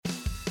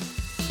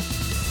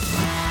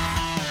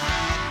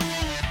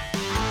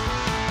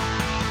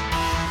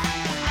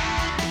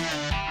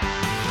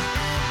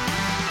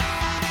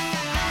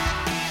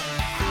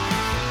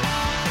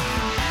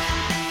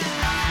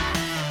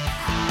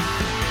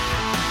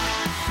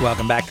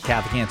Welcome back to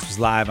Catholic Answers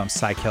Live. I'm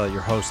Cy Kelly,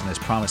 your host, and as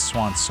promised,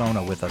 Swan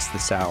Sona with us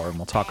this hour, and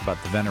we'll talk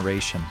about the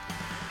veneration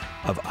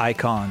of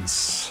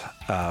icons.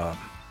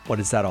 What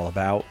is that all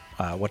about?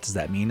 What does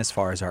that mean as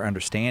far as our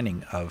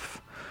understanding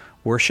of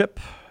worship,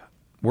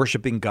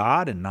 worshiping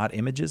God and not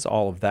images,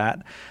 all of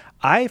that?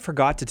 I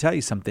forgot to tell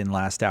you something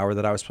last hour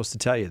that I was supposed to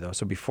tell you, though.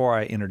 So before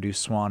I introduce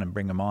Swan and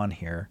bring him on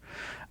here,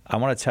 I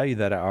want to tell you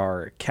that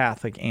our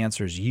Catholic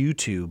Answers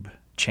YouTube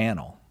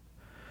channel,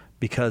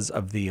 because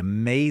of the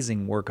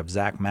amazing work of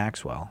Zach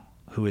Maxwell,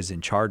 who is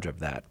in charge of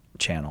that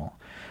channel,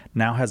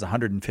 now has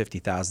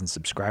 150,000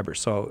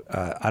 subscribers. So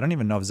I don't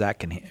even know if Zach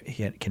can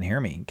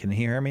hear me. Can he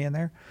hear me in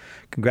there?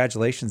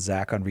 Congratulations,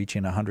 Zach, on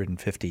reaching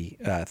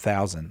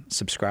 150,000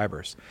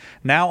 subscribers.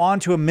 Now on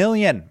to 1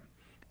 million,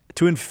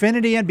 to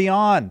infinity and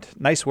beyond.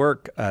 Nice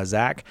work,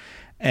 Zach.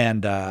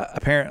 And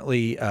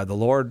apparently the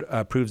Lord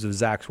approves of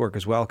Zach's work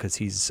as well, because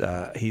he's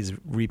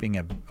reaping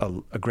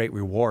a great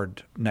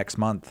reward next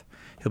month.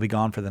 He'll be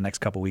gone for the next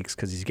couple weeks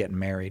because he's getting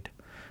married.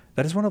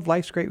 That is one of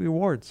life's great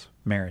rewards,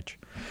 marriage.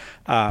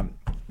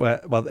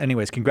 Well,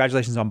 anyways,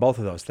 congratulations on both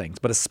of those things,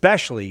 but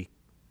especially,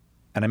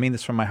 and I mean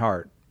this from my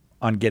heart,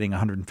 on getting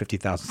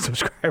 150,000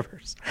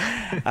 subscribers.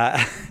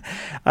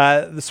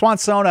 The Swan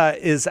Sona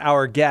is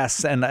our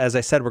guest, and as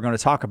I said, we're going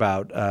to talk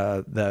about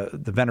the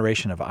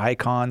veneration of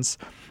icons.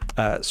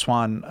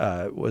 Swan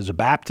was a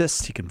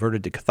Baptist. He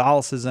converted to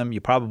Catholicism.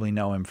 You probably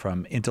know him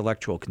from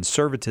Intellectual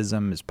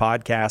Conservatism, his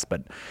podcast,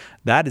 but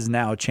that is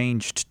now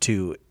changed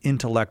to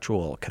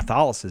Intellectual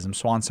Catholicism.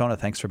 Swan Sona,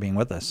 thanks for being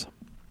with us.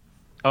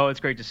 Oh,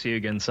 it's great to see you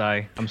again,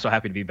 Cy. I'm so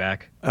happy to be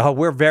back. Oh,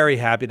 we're very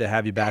happy to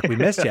have you back. We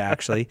missed you,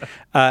 actually.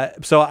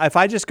 So if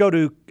I just go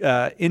to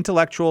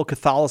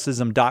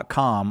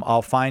intellectualcatholicism.com,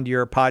 I'll find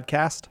your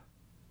podcast?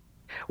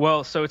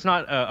 Well, so it's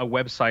not a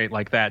website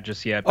like that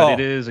just yet, but it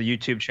is a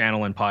YouTube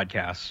channel and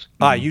podcast.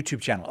 YouTube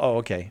channel. Oh,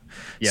 okay.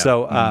 Yeah.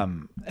 So,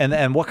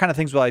 and what kind of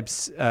things will I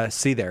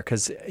see there?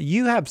 Because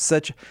you have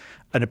such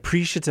an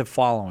appreciative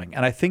following,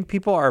 and I think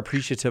people are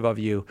appreciative of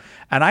you.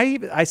 And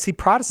I see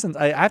Protestants,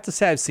 I have to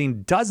say I've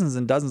seen dozens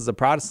and dozens of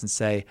Protestants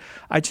say,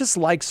 I just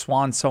like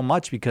Swan so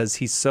much because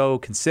he's so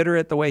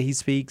considerate the way he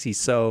speaks. He's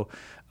so,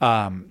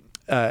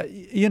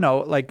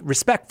 like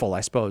respectful,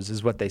 I suppose,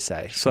 is what they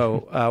say.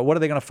 So what are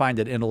they going to find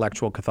at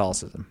Intellectual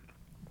Catholicism?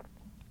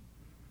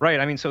 Right.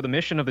 I mean, so the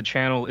mission of the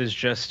channel is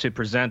just to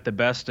present the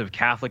best of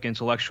Catholic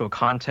intellectual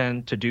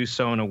content, to do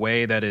so in a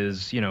way that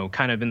is,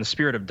 kind of in the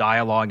spirit of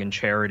dialogue and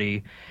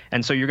charity.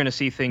 And so you're going to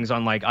see things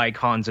on like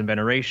icons and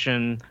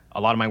veneration, a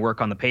lot of my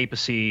work on the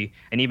papacy,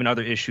 and even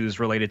other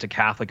issues related to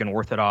Catholic and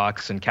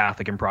Orthodox and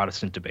Catholic and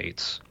Protestant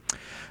debates.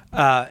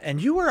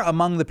 And you were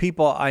among the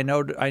people I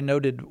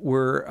noted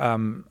were,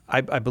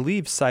 I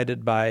believe,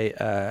 cited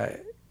by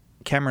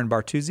Cameron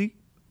Bartuzzi.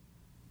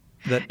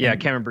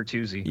 Cameron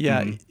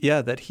Bertuzzi.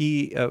 Yeah, that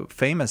he,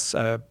 famous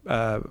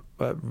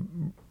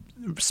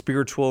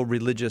spiritual,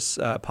 religious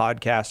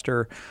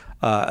podcaster,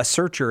 a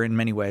searcher in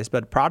many ways,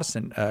 but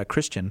Protestant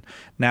Christian,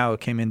 now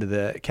came into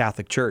the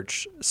Catholic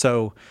Church.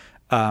 So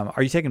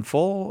are you taking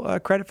full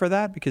credit for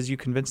that because you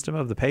convinced him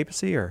of the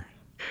papacy, or?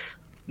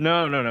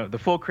 No. The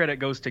full credit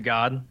goes to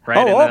God, right?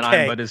 Oh, and then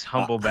okay. I'm but his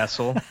humble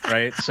vessel,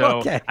 right? So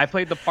Okay. I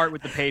played the part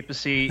with the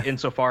papacy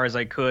insofar as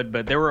I could,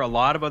 but there were a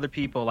lot of other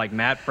people like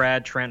Matt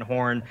Fradd, Trent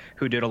Horn,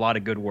 who did a lot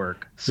of good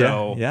work.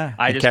 So yeah.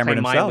 I And just Cameron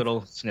played my himself.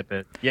 little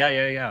snippet.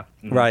 Yeah.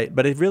 Mhm. Right,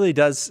 but it really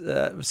does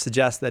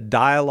suggest that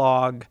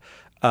dialogue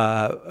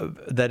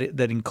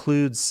that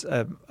includes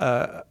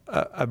a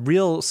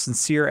real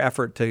sincere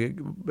effort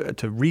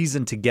to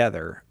reason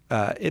together.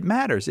 It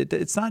matters.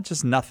 It's not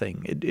just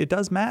nothing. It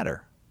does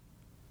matter.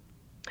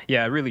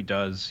 Yeah, it really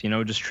does.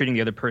 Just treating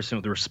the other person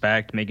with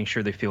respect, making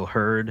sure they feel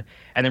heard,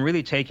 and then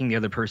really taking the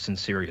other person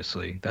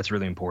seriously. That's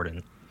really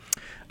important.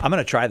 I'm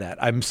going to try that.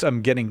 I'm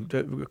getting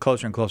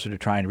closer and closer to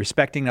trying,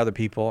 respecting other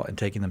people and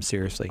taking them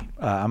seriously.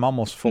 I'm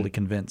almost fully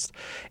convinced.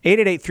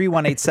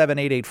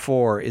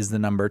 888-318-7884 is the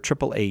number.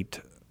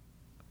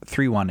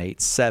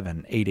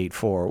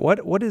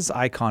 888-318-7884. What is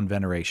icon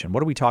veneration?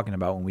 What are we talking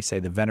about when we say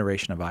the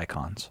veneration of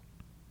icons?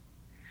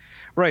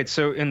 Right.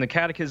 So in the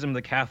Catechism of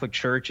the Catholic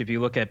Church, if you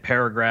look at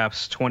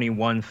paragraphs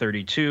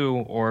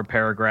 2132 or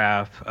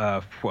paragraph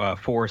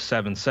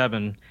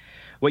 477,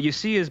 what you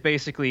see is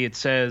basically it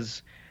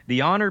says, the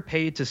honor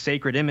paid to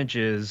sacred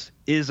images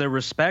is a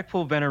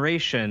respectful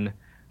veneration,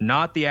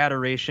 not the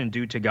adoration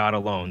due to God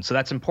alone. So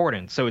that's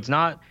important. So it's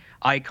not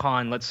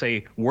icon, let's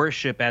say,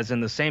 worship as in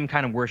the same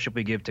kind of worship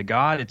we give to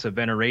God. It's a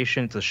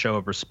veneration. It's a show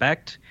of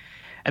respect.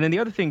 And then the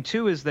other thing,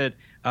 too, is that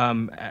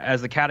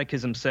as the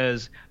Catechism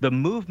says, the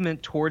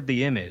movement toward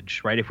the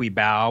image, right, if we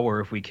bow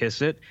or if we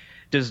kiss it,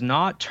 does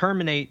not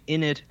terminate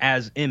in it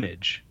as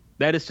image.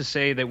 That is to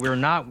say that we're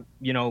not,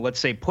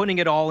 let's say, putting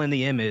it all in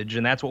the image,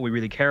 and that's what we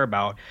really care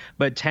about,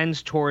 but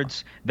tends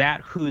towards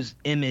that whose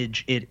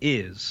image it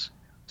is.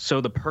 So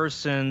the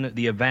person,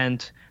 the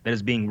event that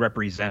is being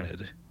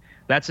represented.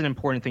 That's an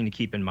important thing to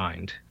keep in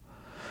mind.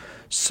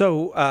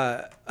 So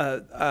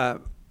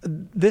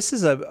this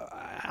is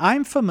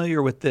I'm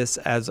familiar with this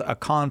as a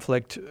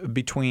conflict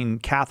between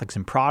Catholics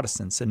and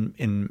Protestants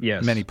in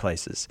Yes. many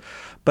places.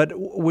 But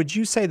would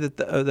you say that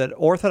that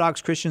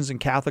Orthodox Christians and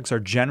Catholics are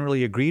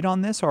generally agreed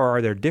on this, or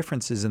are there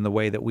differences in the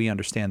way that we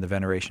understand the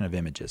veneration of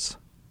images?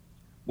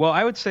 Well,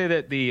 I would say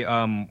that the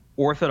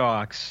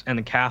Orthodox and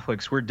the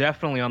Catholics were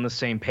definitely on the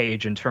same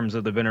page in terms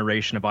of the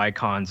veneration of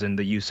icons and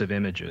the use of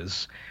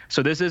images.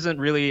 So this isn't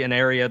really an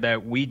area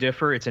that we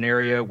differ. It's an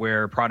area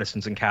where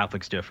Protestants and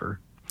Catholics differ.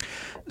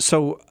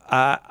 So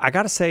I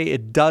got to say,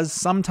 it does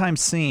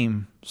sometimes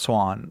seem,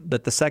 Swan,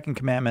 that the second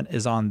commandment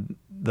is on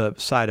the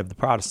side of the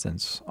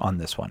Protestants on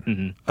this one.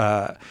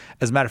 Mm-hmm.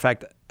 As a matter of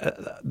fact,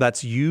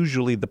 that's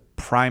usually the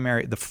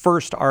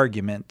first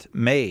argument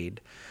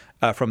made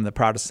from the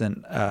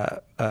Protestant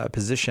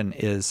position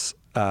is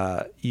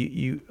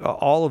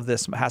all of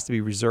this has to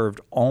be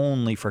reserved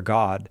only for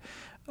God.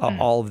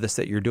 All of this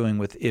that you're doing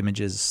with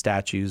images,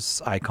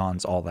 statues,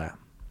 icons, all that.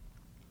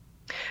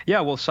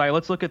 Yeah, well, Sai,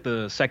 let's look at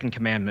the second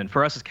commandment.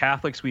 For us as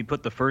Catholics, we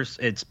put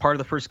it's part of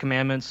the first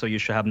commandment, so you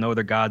shall have no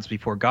other gods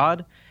before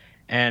God,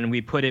 and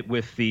we put it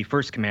with the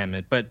first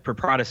commandment. But for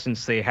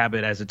Protestants, they have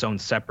it as its own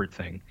separate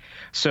thing.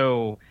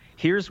 So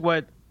here's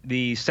what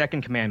the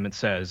second commandment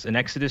says in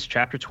Exodus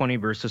chapter 20,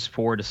 verses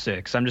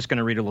 4-6. I'm just going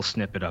to read a little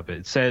snippet of it.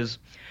 It says,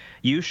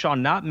 "You shall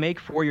not make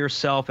for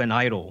yourself an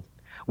idol,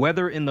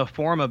 whether in the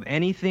form of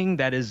anything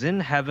that is in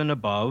heaven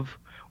above,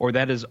 or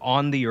that is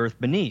on the earth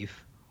beneath,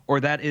 or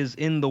that is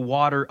in the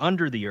water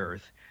under the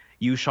earth.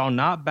 You shall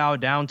not bow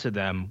down to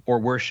them or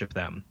worship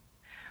them."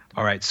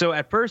 All right. So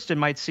at first it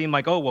might seem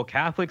like, oh, well,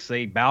 Catholics,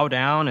 they bow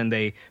down and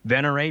they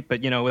venerate,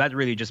 but that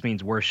really just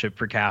means worship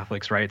for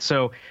Catholics, right?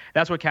 So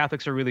that's what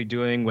Catholics are really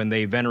doing when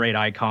they venerate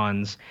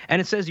icons. And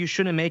it says you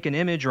shouldn't make an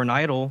image or an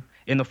idol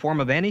in the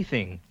form of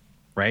anything,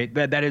 right?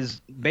 That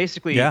is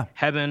basically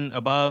heaven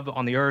above,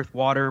 on the earth,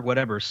 water,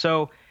 whatever.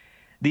 So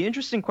the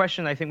interesting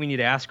question I think we need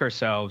to ask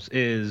ourselves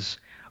is,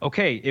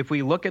 okay, if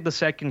we look at the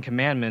second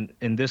commandment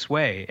in this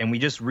way and we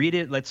just read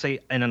it, let's say,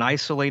 in an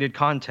isolated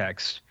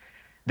context,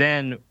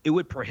 then it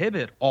would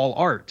prohibit all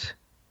art,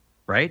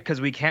 right? Because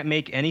we can't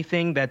make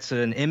anything that's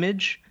an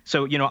image.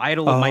 So,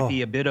 idol might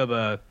be a bit of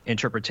a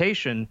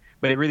interpretation,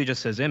 but it really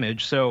just says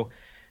image. So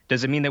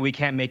does it mean that we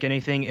can't make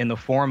anything in the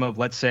form of,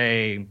 let's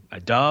say, a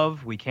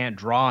dove? We can't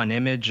draw an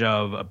image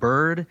of a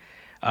bird?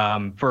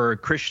 For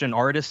Christian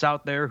artists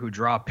out there who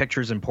draw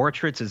pictures and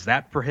portraits, is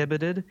that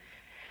prohibited?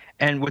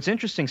 And what's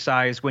interesting,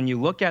 Sai, is when you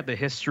look at the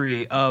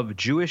history of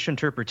Jewish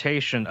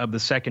interpretation of the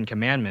second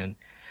commandment,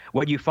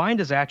 what you find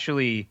is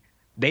actually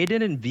they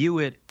didn't view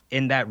it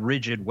in that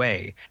rigid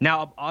way.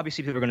 Now,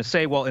 obviously, people are going to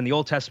say, well, in the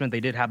Old Testament, they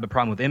did have the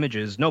problem with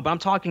images. No, but I'm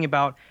talking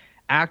about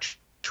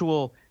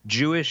actual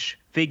Jewish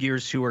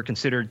figures who are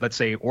considered, let's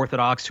say,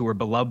 Orthodox, who are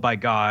beloved by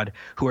God,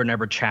 who are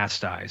never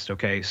chastised,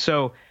 okay?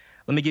 So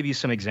let me give you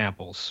some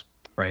examples,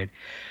 right?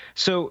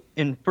 So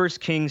in 1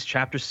 Kings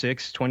chapter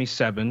 6,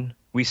 27,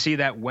 we see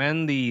that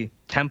when the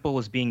temple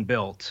is being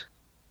built,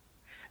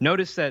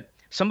 notice that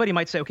somebody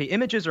might say, okay,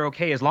 images are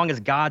okay as long as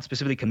God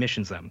specifically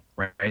commissions them,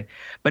 right?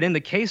 But in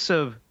the case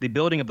of the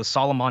building of the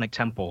Solomonic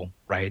temple,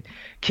 right,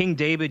 King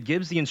David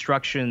gives the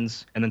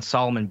instructions and then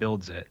Solomon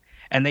builds it.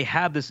 And they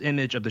have this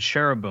image of the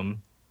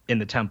cherubim in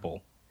the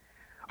temple.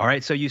 All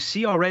right, so you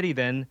see already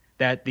then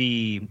that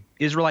the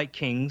Israelite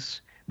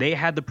kings, they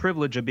had the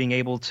privilege of being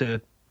able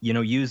to,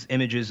 use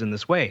images in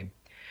this way.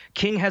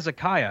 King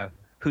Hezekiah,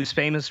 who's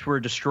famous for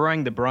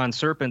destroying the bronze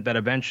serpent that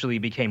eventually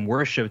became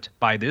worshipped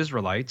by the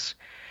Israelites,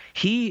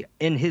 he,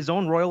 in his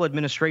own royal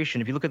administration,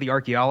 if you look at the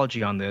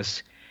archaeology on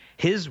this,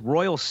 his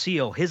royal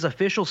seal, his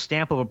official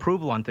stamp of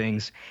approval on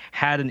things,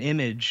 had an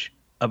image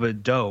of a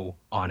doe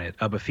on it,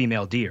 of a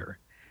female deer.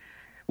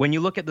 When you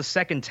look at the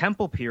Second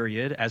Temple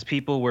period, as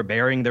people were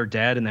burying their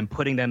dead and then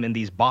putting them in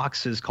these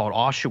boxes called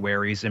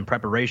ossuaries in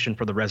preparation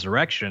for the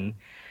resurrection,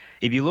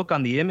 if you look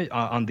on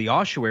the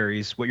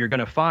ossuaries, what you're going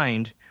to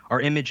find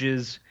are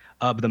images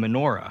of the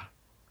menorah,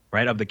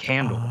 right, of the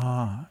candle.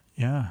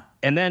 Yeah.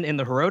 And then in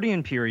the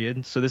Herodian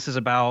period, so this is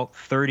about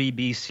 30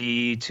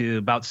 BC to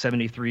about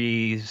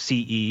 73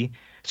 CE,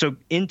 so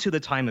into the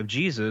time of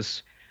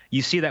Jesus,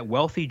 you see that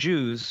wealthy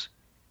Jews,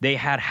 they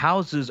had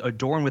houses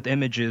adorned with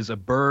images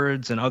of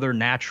birds and other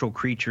natural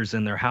creatures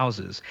in their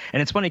houses.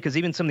 And it's funny because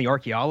even some of the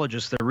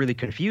archaeologists, they're really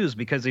confused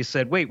because they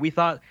said, wait, we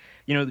thought,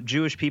 the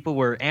Jewish people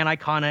were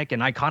aniconic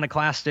and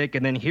iconoclastic,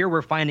 and then here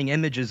we're finding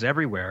images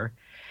everywhere.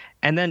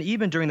 And then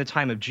even during the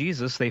time of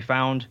Jesus, they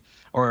found,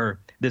 or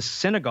this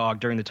synagogue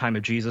during the time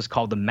of Jesus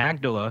called the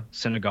Magdala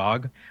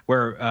Synagogue,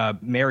 where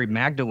Mary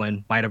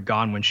Magdalene might have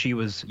gone when she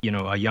was,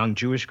 a young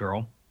Jewish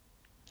girl.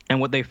 And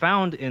what they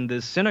found in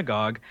this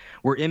synagogue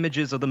were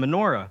images of the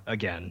menorah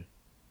again.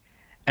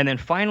 And then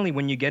finally,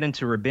 when you get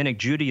into Rabbinic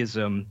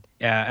Judaism,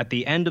 at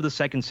the end of the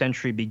 2nd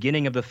century,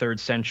 beginning of the 3rd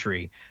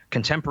century,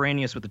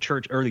 contemporaneous with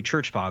the early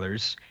church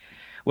fathers,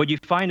 what you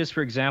find is,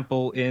 for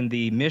example, in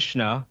the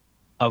Mishnah,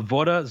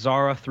 Avodah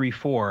Zarah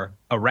 3:4,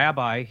 a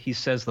rabbi, he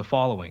says the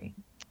following.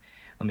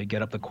 Let me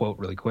get up the quote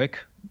really quick.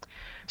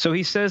 So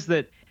he says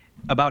that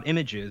about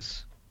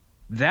images,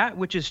 that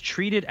which is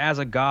treated as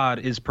a god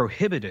is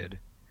prohibited,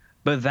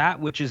 but that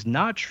which is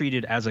not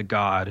treated as a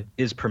god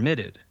is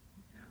permitted.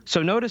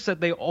 So notice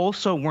that they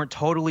also weren't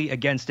totally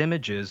against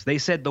images. They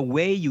said the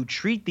way you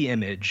treat the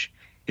image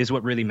is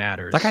what really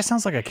matters. That guy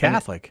sounds like a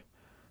Catholic.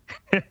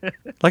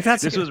 Like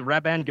this was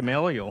Rabban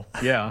Gamaliel.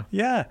 Yeah.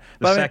 Yeah.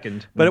 The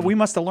second. But we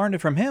must have learned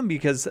it from him,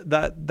 because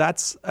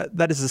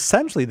that is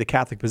essentially the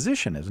Catholic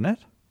position, isn't it?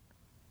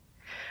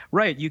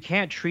 Right. You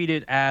can't treat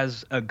it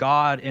as a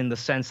god in the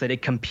sense that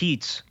it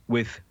competes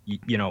with,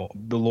 the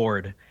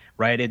Lord,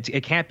 right?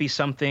 It can't be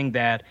something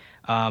that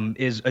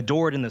is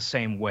adored in the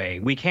same way.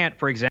 We can't,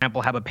 for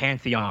example, have a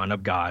pantheon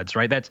of gods,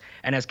 right?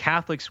 And as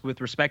Catholics,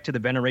 with respect to the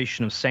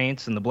veneration of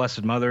saints and the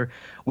Blessed Mother,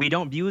 we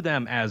don't view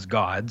them as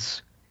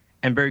gods.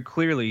 And very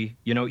clearly,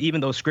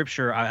 even though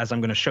Scripture, as I'm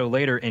going to show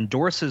later,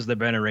 endorses the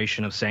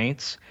veneration of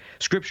saints,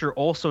 Scripture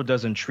also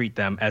doesn't treat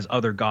them as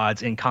other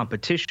gods in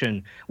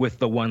competition with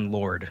the one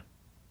Lord.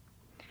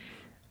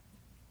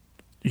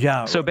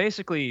 Yeah. So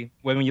basically,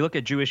 when you look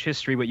at Jewish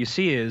history, what you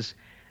see is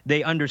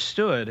they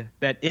understood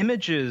that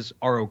images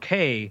are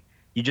okay.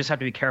 You just have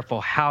to be careful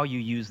how you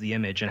use the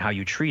image and how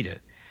you treat it.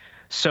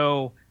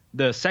 So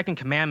the second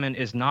commandment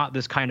is not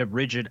this kind of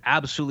rigid,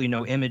 absolutely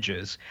no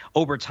images.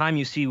 Over time,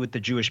 you see with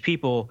the Jewish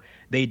people,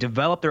 they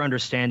develop their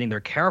understanding. They're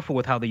careful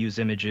with how they use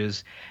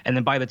images. And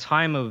then by the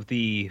time of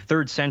the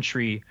 3rd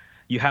century,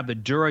 you have the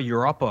Dura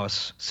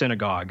Europos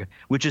synagogue,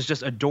 which is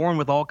just adorned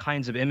with all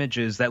kinds of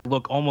images that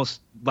look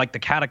almost like the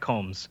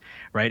catacombs,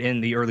 right,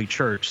 in the early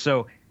church.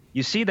 So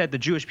you see that the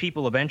Jewish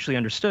people eventually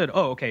understood,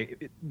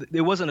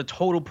 it wasn't a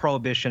total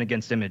prohibition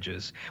against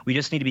images. We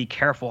just need to be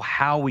careful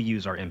how we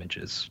use our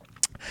images.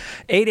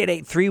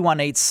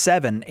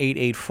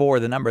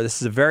 888-318-7884, the number.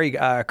 This is a very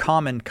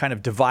common kind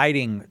of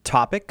dividing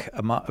topic,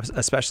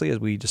 especially as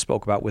we just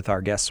spoke about with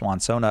our guest Swan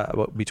Sona,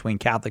 between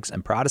Catholics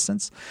and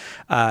Protestants.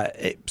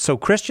 So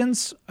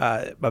Christians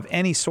of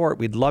any sort,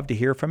 we'd love to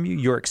hear from you,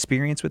 your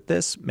experience with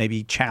this,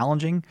 maybe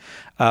challenging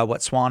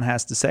what Swan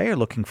has to say, or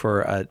looking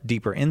for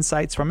deeper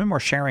insights from him, or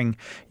sharing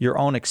your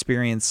own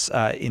experience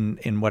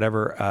in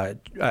whatever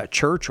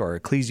church or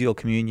ecclesial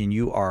communion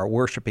you are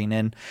worshiping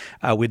in.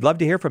 We'd love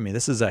to hear from you.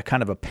 This is a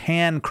kind of a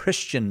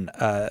pan-Christian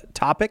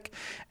topic,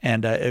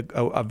 and a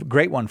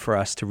great one for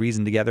us to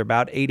reason together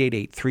about.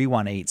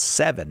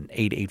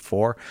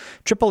 888-318-7884,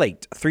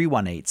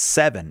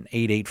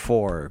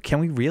 888-318-7884. Can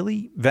we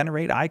really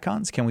venerate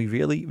icons? Can we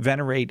really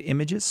venerate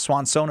images?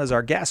 Swan Sona is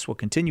our guest. We'll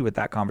continue with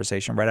that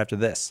conversation right after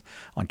this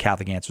on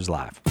Catholic Answers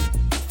Live.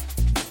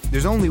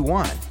 There's only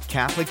one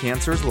Catholic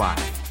Answers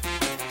Live.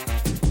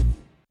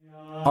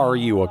 Are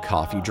you a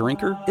coffee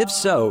drinker? If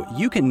so,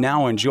 you can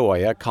now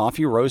enjoy a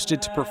coffee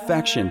roasted to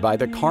perfection by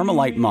the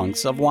Carmelite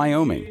monks of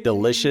Wyoming.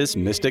 Delicious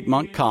Mystic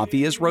Monk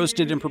coffee is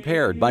roasted and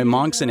prepared by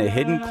monks in a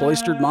hidden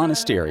cloistered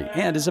monastery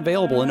and is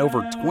available in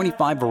over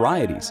 25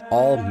 varieties.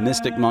 All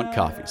Mystic Monk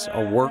coffees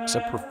are works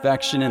of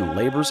perfection and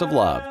labors of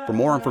love. For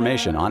more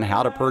information on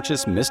how to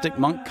purchase Mystic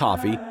Monk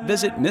coffee,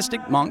 visit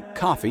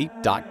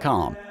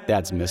mysticmonkcoffee.com.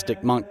 That's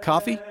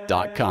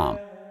mysticmonkcoffee.com.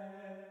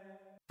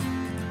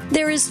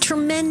 There is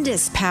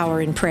tremendous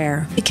power in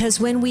prayer, because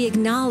when we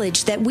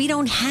acknowledge that we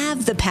don't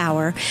have the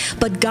power,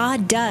 but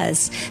God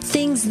does,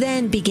 things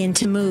then begin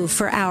to move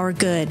for our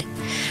good.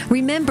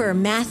 Remember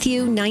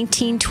Matthew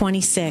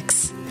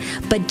 19:26.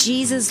 But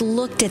Jesus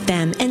looked at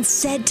them and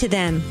said to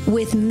them,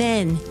 "With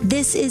men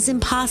this is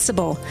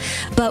impossible,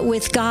 but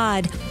with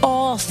God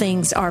all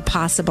things are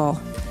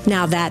possible."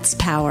 Now that's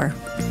power.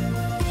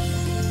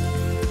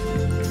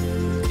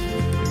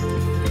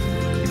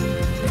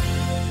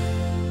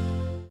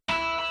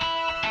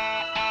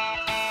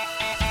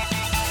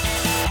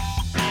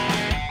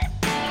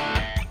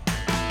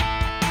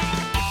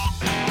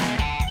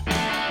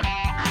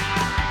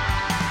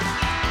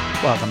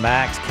 Welcome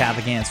back to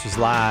Catholic Answers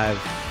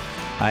Live.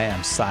 I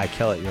am Cy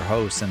Kellett, your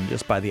host, and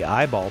just by the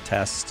eyeball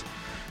test,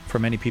 for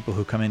many people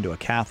who come into a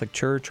Catholic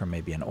church or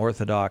maybe an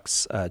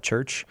Orthodox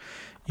church,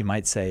 you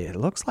might say, it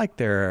looks like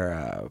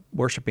they're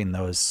worshiping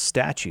those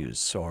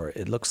statues, or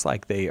it looks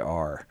like they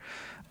are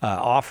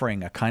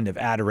offering a kind of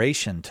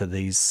adoration to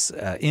these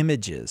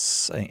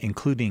images,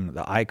 including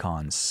the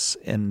icons.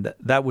 And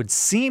that would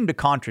seem to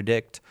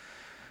contradict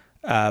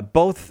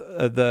both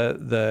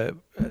the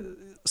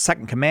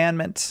Second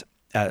Commandment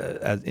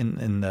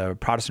in the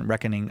Protestant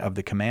reckoning of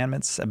the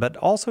commandments, but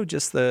also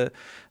just the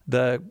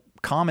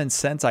common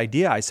sense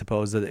idea, I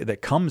suppose,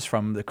 that comes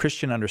from the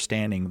Christian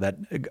understanding that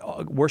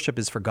worship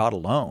is for God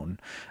alone.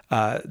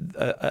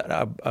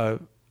 An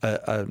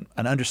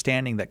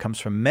understanding that comes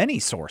from many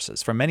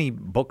sources, from many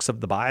books of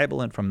the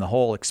Bible and from the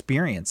whole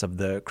experience of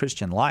the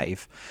Christian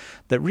life,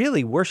 that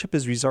really worship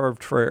is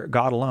reserved for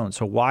God alone.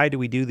 So why do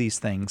we do these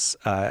things?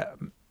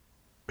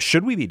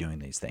 Should we be doing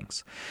these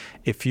things?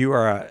 If you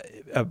are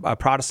a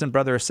Protestant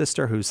brother or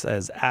sister who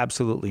says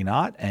absolutely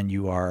not, and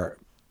you are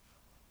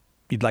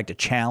you'd like to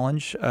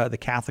challenge the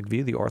Catholic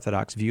view, the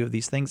Orthodox view of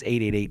these things,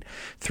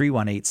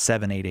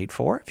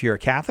 888-318-7884. If you're a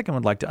Catholic and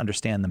would like to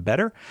understand them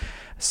better,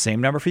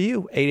 same number for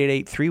you,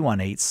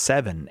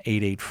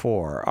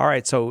 888-318-7884. All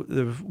right, so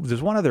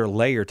there's one other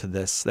layer to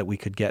this that we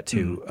could get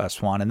to,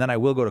 Swan, and then I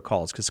will go to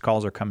calls because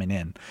calls are coming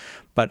in.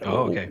 But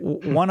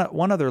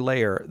one other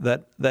layer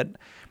that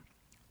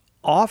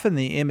often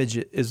the image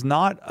is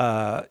not,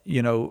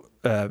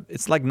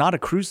 it's like not a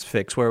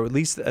crucifix, where at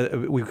least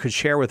we could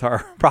share with our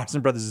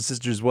Protestant brothers and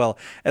sisters as well.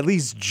 At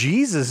least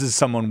Jesus is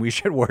someone we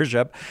should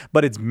worship,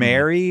 but it's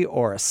Mary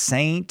or a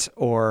saint,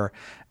 or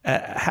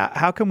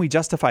how can we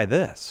justify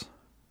this?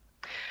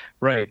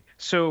 Right.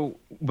 So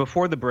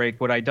before the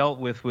break, what I dealt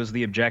with was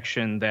the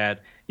objection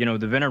that,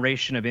 the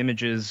veneration of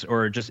images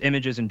or just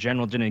images in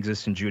general didn't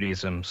exist in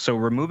Judaism. So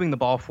we're moving the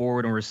ball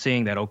forward and we're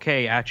seeing that,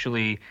 okay,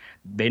 actually,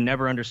 they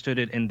never understood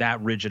it in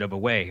that rigid of a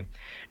way.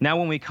 Now,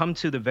 when we come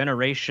to the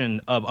veneration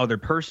of other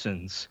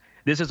persons,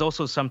 this is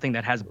also something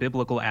that has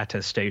biblical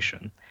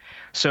attestation.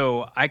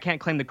 So I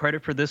can't claim the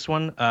credit for this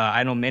one.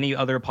 I know many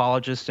other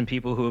apologists and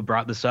people who have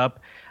brought this up.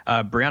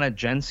 Brianna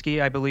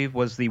Jensky, I believe,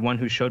 was the one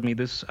who showed me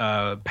this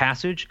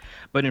passage.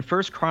 But in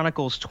 1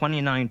 Chronicles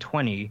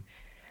 29:20,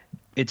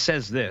 it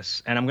says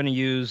this, and I'm going to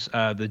use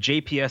the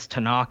JPS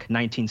Tanakh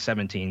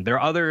 1917. There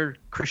are other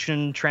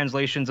Christian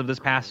translations of this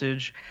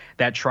passage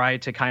that try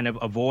to kind of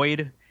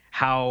avoid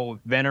how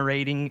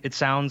venerating it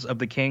sounds of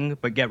the king,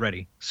 but get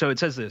ready. So it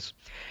says this,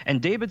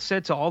 "And David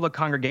said to all the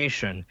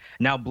congregation,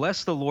 'Now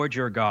bless the Lord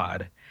your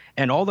God.'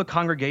 And all the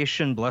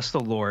congregation blessed the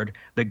Lord,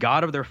 the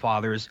God of their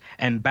fathers,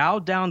 and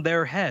bowed down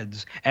their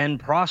heads and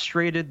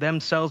prostrated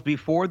themselves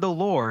before the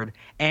Lord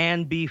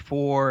and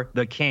before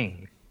the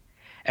king."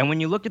 And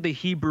when you look at the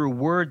Hebrew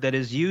word that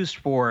is used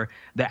for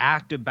the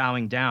act of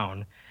bowing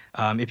down,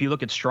 if you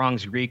look at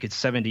Strong's Greek, it's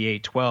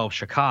 7812,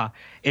 shakah.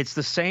 It's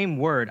the same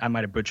word. I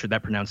might have butchered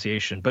that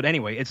pronunciation, but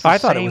anyway, it's the I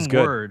thought same it was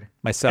good word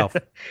myself.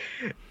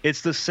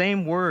 It's the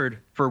same word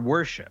for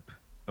worship.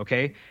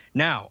 Okay.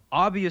 Now,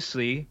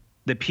 obviously,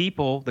 the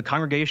people, the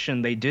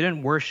congregation, they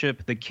didn't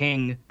worship the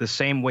king the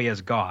same way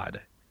as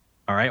God.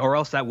 All right. Or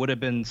else that would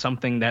have been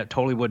something that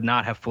totally would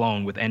not have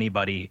flown with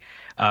anybody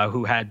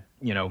who had,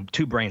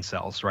 2 brain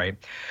cells. Right.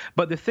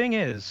 But the thing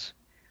is,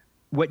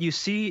 what you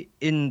see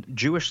in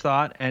Jewish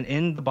thought and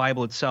in the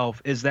Bible itself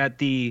is that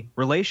the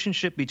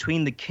relationship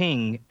between the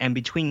king and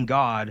between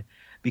God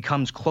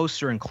becomes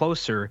closer and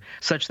closer,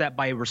 such that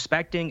by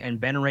respecting and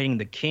venerating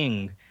the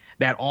king,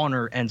 that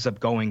honor ends up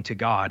going to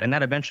God. And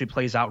that eventually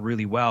plays out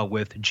really well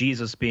with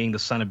Jesus being the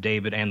son of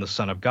David and the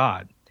son of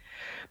God.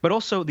 But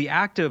also the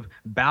act of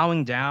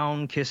bowing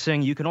down,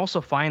 kissing, you can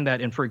also find that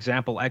in, for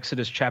example,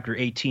 Exodus chapter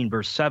 18,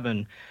 verse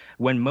 7,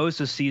 when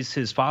Moses sees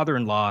his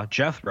father-in-law,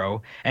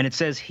 Jethro, and it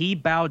says he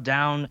bowed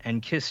down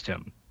and kissed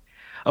him.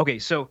 Okay,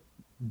 so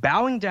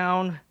bowing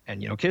down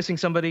and, kissing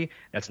somebody,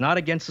 that's not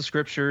against the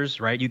scriptures,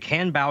 right? You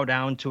can bow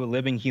down to a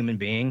living human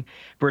being.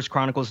 1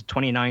 Chronicles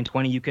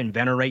 29:20, you can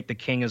venerate the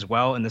king as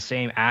well in the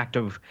same act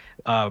of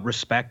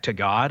respect to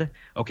God.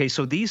 Okay,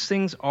 so these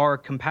things are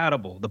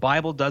compatible. The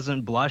Bible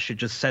doesn't blush, it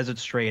just says it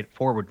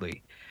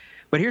straightforwardly.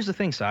 But here's the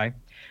thing, Sai.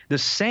 The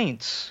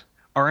saints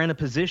are in a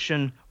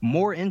position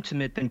more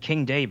intimate than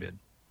King David.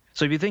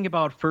 So if you think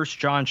about 1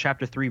 John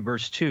chapter 3,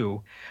 verse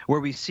 2,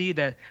 where we see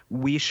that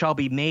we shall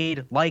be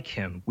made like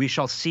him, we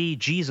shall see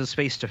Jesus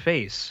face to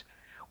face.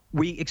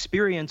 We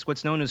experience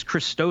what's known as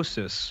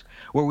Christosis,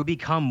 where we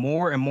become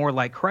more and more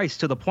like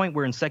Christ, to the point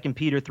where in 2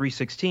 Peter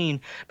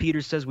 3:16,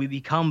 Peter says we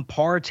become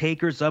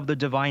partakers of the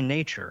divine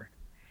nature.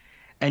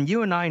 And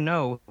you and I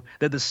know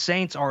that the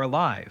saints are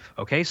alive,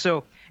 okay?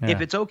 So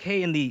if it's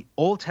okay in the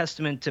Old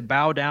Testament to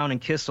bow down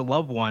and kiss a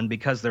loved one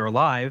because they're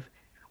alive,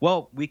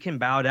 well, we can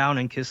bow down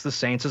and kiss the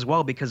saints as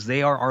well because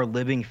they are our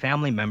living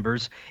family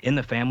members in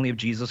the family of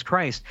Jesus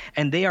Christ.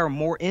 And they are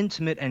more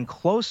intimate and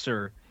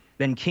closer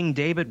than King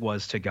David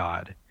was to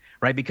God,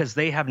 right? Because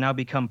they have now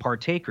become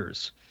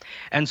partakers.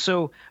 And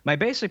so my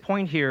basic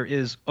point here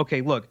is,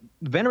 okay, look,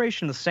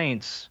 veneration of the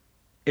saints,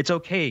 it's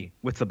okay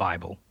with the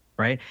Bible,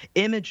 right?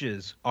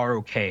 Images are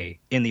okay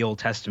in the Old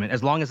Testament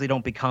as long as they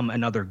don't become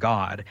another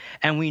God.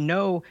 And we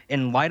know,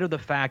 in light of the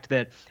fact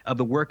that of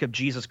the work of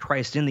Jesus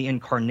Christ in the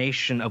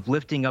incarnation of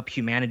lifting up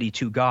humanity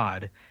to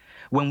God,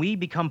 when we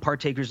become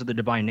partakers of the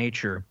divine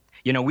nature,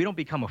 we don't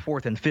become a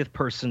fourth and fifth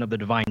person of the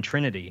divine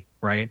Trinity,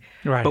 right?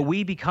 But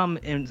we become,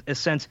 in a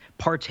sense,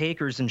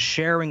 partakers and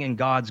sharing in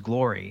God's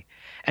glory.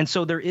 And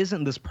so there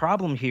isn't this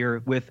problem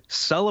here with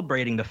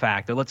celebrating the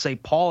fact that, let's say,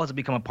 Paul has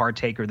become a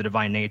partaker of the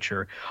divine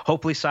nature.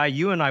 Hopefully, Sai,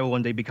 you and I will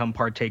one day become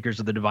partakers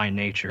of the divine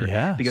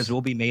nature because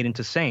we'll be made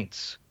into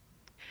saints.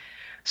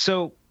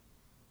 So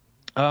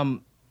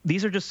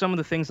these are just some of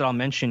the things that I'll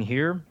mention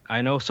here.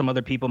 I know some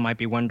other people might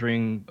be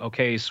wondering,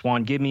 okay,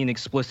 Swan, give me an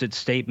explicit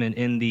statement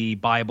in the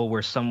Bible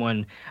where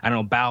someone,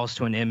 bows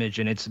to an image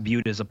and it's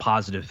viewed as a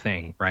positive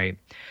thing, right?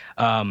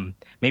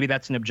 Maybe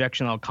that's an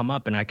objection that'll come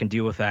up and I can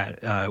deal with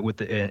that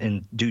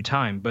in due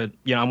time. But,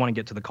 I want to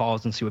get to the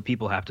calls and see what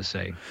people have to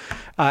say.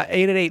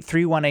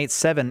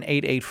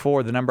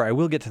 888-318-7884, the number. I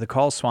will get to the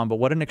calls, Swan, but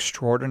what an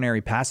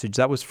extraordinary passage.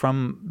 That was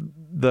from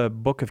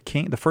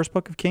the first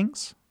book of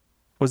Kings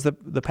was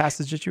the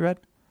passage that you read?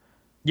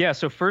 Yeah,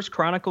 so First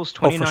Chronicles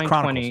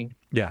 29:20.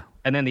 Yeah.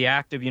 And then the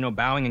act of,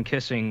 bowing and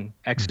kissing,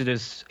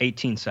 Exodus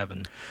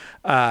 18:7.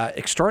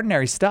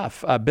 Extraordinary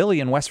stuff. Billy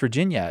in West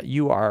Virginia,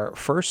 you are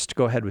first.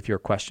 Go ahead with your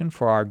question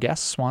for our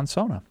guest, Swan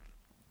Sona.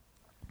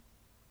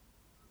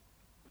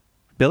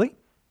 Billy?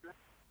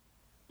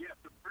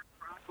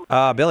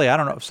 Billy, I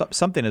don't know.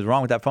 Something is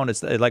wrong with that phone.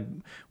 It's like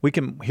we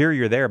can hear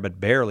you're there, but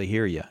barely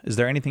hear you. Is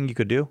there anything you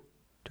could do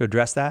to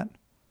address that?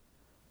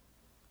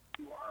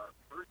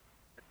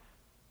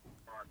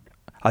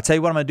 I'll tell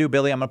you what I'm going to do,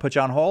 Billy. I'm going to put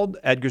you on hold.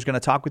 Edgar's going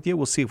to talk with you.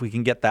 We'll see if we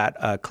can get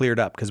that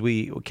cleared up because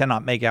we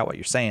cannot make out what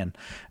you're saying,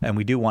 and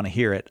we do want to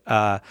hear it.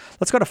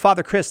 Let's go to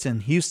Father Chris in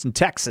Houston,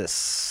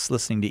 Texas,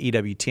 listening to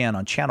EWTN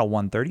on Channel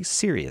 130,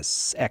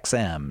 Sirius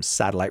XM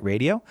Satellite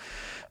Radio.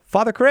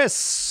 Father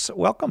Chris,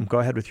 welcome. Go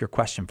ahead with your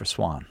question for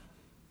Swan.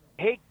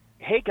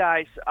 Hey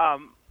guys.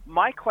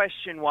 My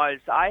question was,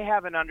 I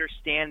have an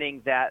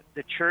understanding that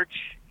the church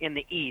in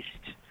the East,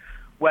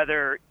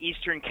 whether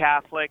Eastern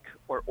Catholic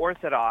or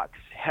Orthodox,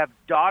 have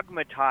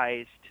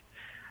dogmatized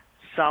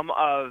some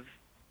of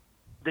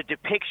the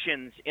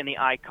depictions in the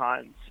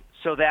icons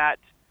so that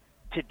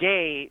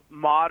today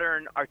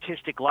modern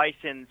artistic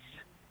license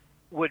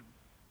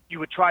you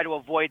would try to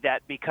avoid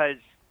that because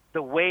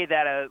the way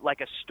that a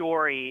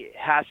story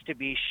has to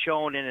be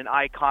shown in an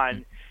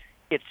icon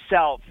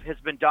itself has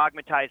been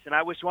dogmatized. And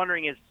I was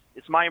wondering, is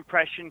my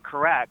impression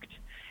correct?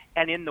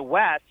 And in the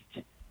West,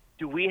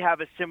 do we have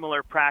a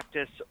similar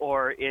practice,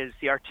 or is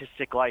the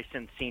artistic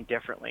license seen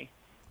differently?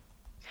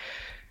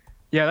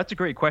 Yeah, that's a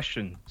great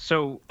question.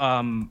 So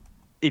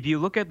if you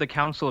look at the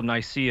Council of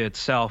Nicaea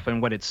itself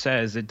and what it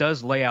says, it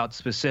does lay out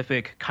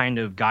specific kind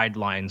of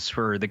guidelines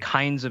for the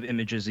kinds of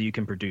images that you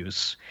can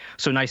produce.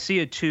 So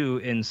Nicaea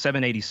II in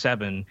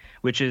 787,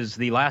 which is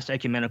the last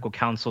ecumenical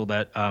council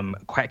that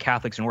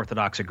Catholics and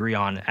Orthodox agree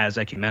on as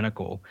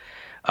ecumenical.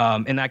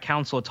 In that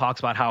council, it talks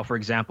about how, for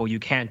example, you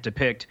can't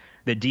depict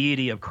the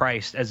deity of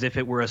Christ as if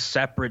it were a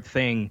separate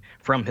thing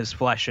from his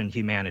flesh and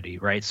humanity,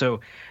 right? So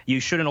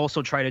you shouldn't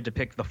also try to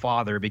depict the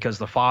Father because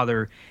the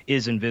Father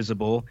is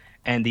invisible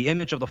and the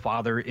image of the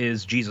Father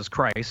is Jesus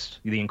Christ,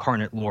 the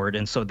incarnate Lord.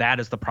 And so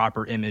that is the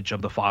proper image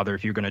of the Father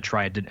if you're going to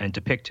try and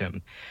depict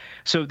him.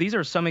 So these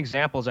are some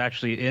examples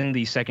actually in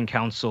the Second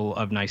Council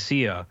of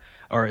Nicaea,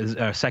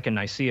 or Second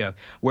Nicaea,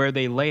 where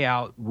they lay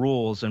out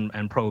rules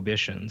and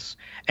prohibitions.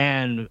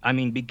 And I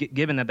mean,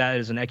 given that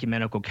is an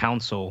ecumenical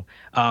council,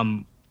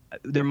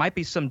 there might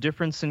be some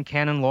difference in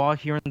canon law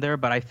here and there,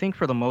 but I think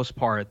for the most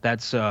part,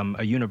 that's a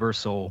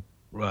universal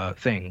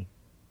thing.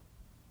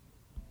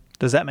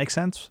 Does that make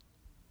sense,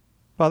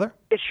 Father?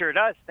 It sure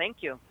does.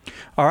 Thank you.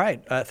 All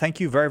right. Thank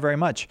you very, very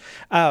much.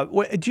 So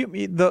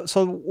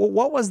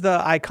what was the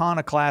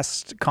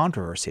iconoclast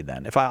controversy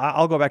then?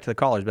 I'll go back to the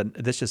college, but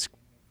this just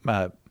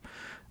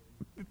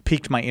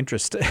piqued my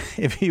interest.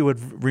 If you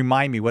would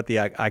remind me what the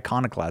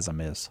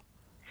iconoclasm is.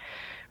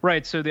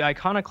 Right. So the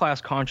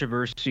iconoclast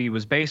controversy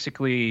was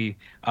basically,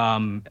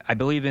 I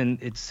believe in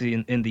the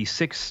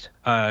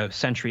 6th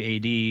century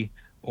AD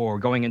or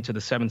going into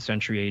the 7th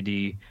century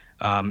AD,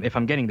 if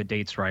I'm getting the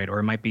dates right, or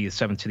it might be the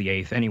 7th to the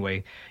 8th.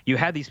 Anyway, you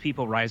had these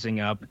people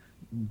rising up,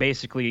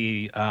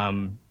 basically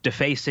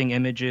defacing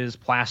images,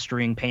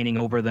 plastering, painting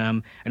over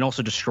them, and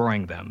also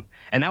destroying them.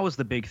 And that was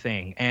the big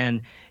thing.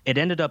 And it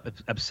ended up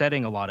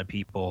upsetting a lot of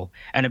people.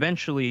 And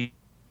eventually,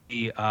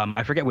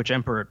 I forget which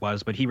emperor it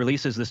was, but he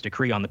releases this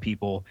decree on the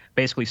people,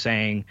 basically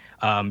saying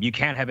you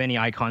can't have any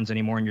icons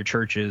anymore in your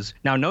churches.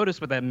 Now,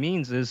 notice what that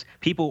means is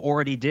people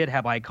already did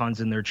have icons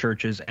in their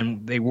churches,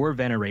 and they were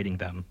venerating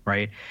them,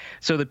 right?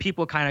 So the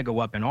people kind of go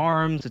up in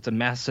arms. It's a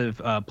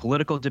massive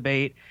political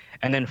debate.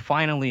 And then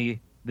finally,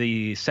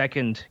 the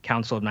Second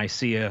Council of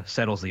Nicaea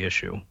settles the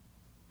issue.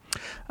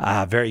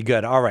 Very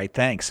good. All right,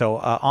 thanks. So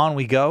on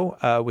we go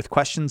with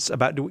questions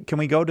about. Can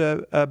we go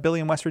to Billy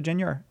in West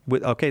Virginia?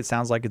 Okay, it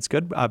sounds like it's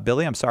good.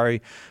 Billy, I'm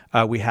sorry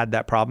we had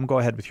that problem. Go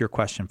ahead with your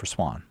question for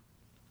Swan.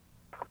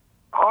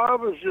 I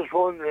was just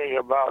wondering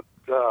about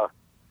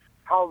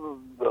how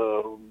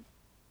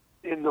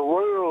in the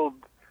world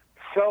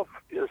self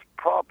is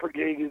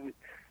propagated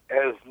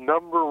as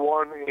number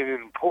one in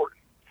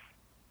importance.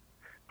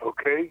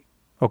 Okay?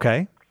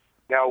 Okay.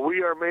 Now,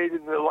 we are made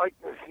in the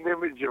likeness and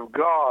image of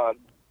God.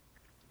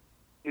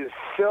 Is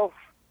self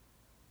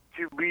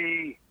to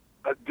be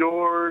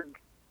adored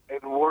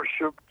and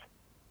worshipped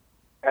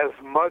as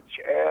much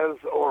as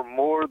or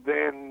more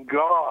than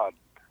God?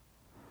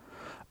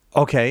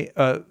 Okay,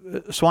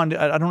 Swan,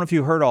 I don't know if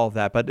you heard all of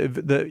that, but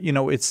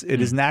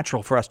it is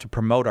natural for us to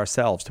promote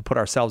ourselves, to put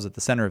ourselves at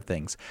the center of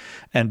things.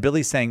 And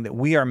Billy's saying that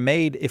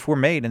if we're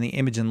made in the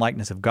image and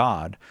likeness of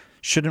God,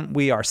 shouldn't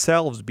we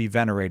ourselves be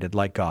venerated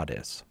like God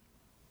is?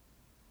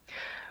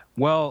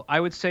 Well, I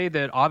would say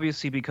that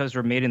obviously because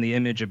we're made in the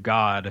image of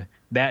God,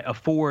 that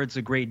affords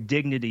a great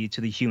dignity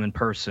to the human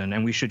person,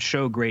 and we should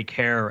show great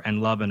care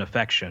and love and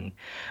affection.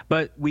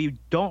 But we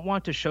don't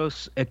want to show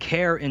a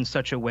care in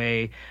such a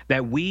way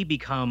that we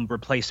become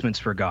replacements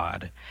for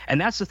God.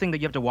 And that's the thing that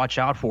you have to watch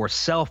out for,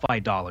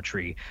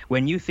 self-idolatry,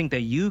 when you think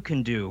that you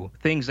can do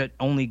things that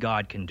only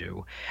God can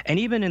do. And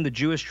even in the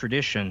Jewish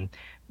tradition,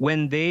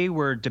 when they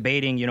were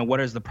debating, what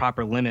is the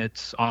proper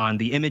limits on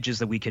the images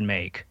that we can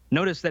make,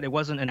 notice that it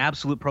wasn't an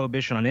absolute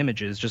prohibition on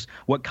images, just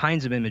what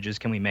kinds of images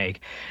can we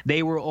make.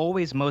 They were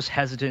always most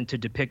hesitant to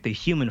depict the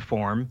human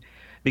form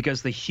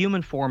because the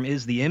human form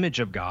is the image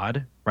of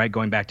God, right,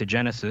 going back to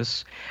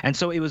Genesis. And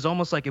so it was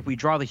almost like if we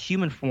draw the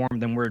human form,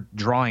 then we're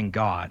drawing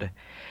God.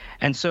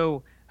 And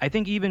so I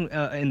think even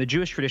in the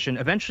Jewish tradition,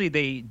 eventually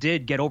they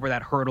did get over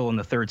that hurdle in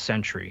the 3rd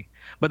century.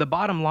 But the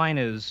bottom line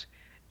is,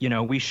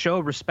 we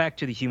show respect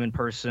to the human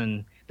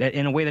person that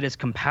in a way that is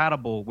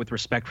compatible with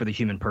respect for the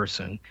human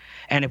person.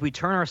 And if we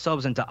turn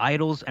ourselves into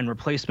idols and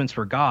replacements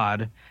for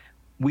God,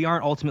 we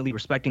aren't ultimately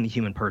respecting the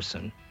human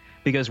person,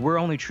 because we're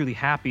only truly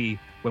happy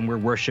when we're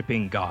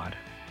worshiping God.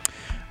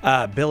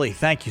 Billy,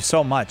 thank you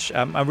so much.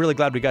 I'm really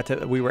glad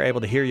we were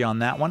able to hear you on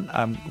that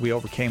one. We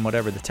overcame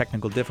whatever the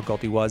technical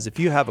difficulty was. If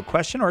you have a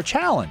question or a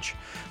challenge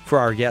for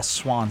our guest,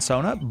 Swan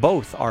Sona,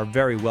 both are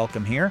very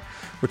welcome here.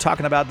 We're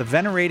talking about the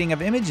venerating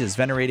of images,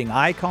 venerating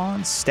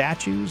icons,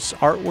 statues,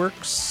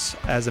 artworks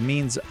as a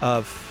means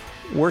of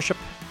worship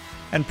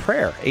and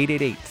prayer.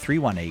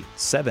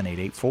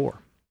 888-318-7884.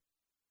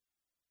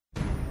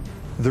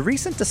 The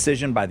recent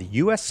decision by the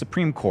U.S.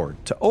 Supreme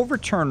Court to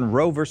overturn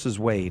Roe v.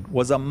 Wade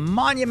was a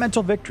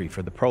monumental victory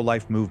for the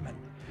pro-life movement.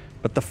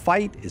 But the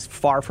fight is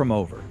far from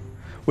over.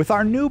 With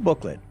our new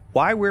booklet,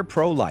 Why We're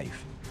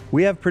Pro-Life,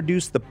 we have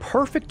produced the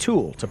perfect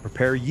tool to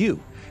prepare you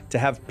to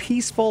have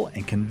peaceful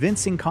and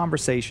convincing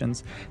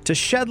conversations to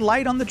shed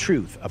light on the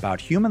truth about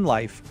human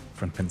life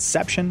from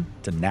conception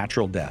to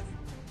natural death.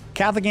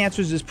 Catholic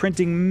Answers is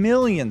printing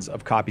millions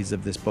of copies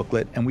of this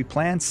booklet, and we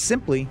plan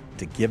simply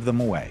to give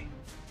them away.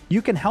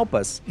 You can help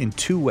us in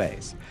 2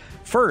 ways.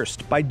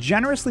 First, by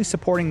generously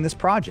supporting this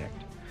project.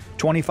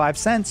 25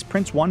 cents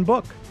prints 1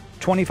 book.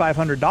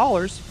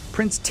 $2,500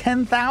 prints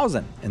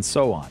 10,000, and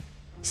so on.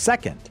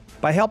 Second,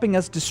 by helping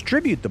us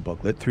distribute the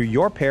booklet through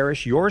your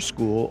parish, your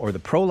school, or the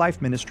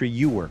pro-life ministry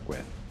you work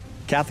with.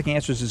 Catholic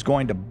Answers is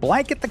going to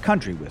blanket the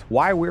country with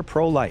Why We're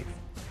Pro-Life,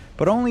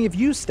 but only if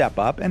you step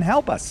up and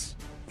help us.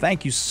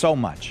 Thank you so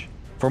much.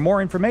 For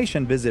more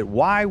information, visit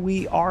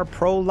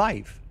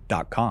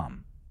whyweareprolife.com.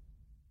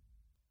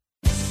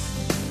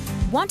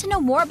 Want to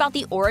know more about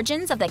the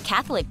origins of the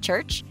Catholic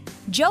Church?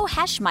 Joe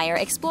Heschmeyer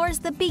explores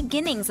the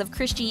beginnings of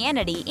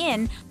Christianity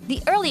in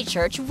The Early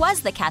Church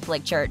Was the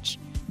Catholic Church.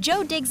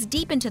 Joe digs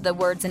deep into the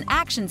words and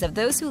actions of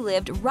those who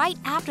lived right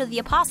after the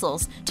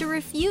apostles to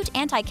refute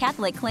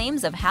anti-Catholic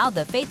claims of how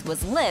the faith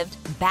was lived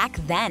back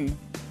then.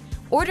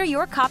 Order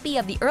your copy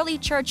of The Early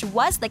Church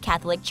Was the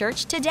Catholic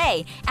Church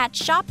today at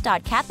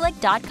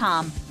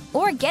shop.catholic.com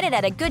or get it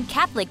at a good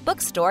Catholic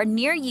bookstore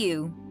near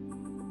you.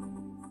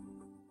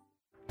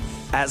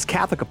 As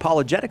Catholic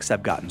apologetics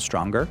have gotten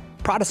stronger,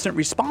 Protestant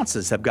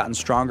responses have gotten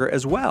stronger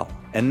as well.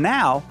 And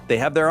now they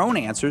have their own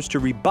answers to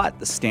rebut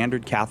the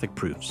standard Catholic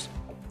proofs.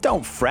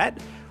 Don't fret,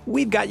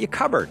 we've got you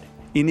covered.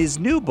 In his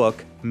new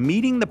book,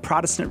 Meeting the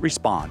Protestant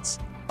Response,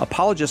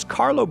 apologist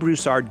Carlo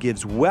Broussard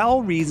gives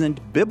well-reasoned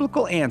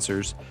biblical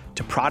answers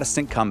to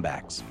Protestant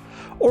comebacks.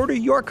 Order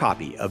your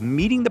copy of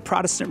Meeting the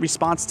Protestant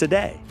Response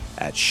today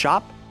at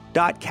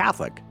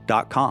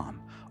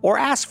shop.catholic.com or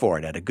ask for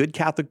it at a good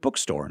Catholic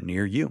bookstore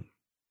near you.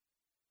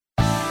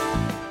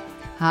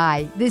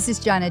 Hi, this is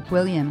Janet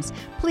Williams.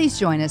 Please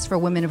join us for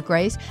Women of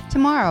Grace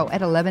tomorrow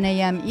at 11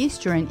 a.m.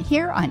 Eastern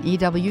here on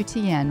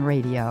EWTN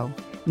Radio.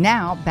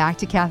 Now, back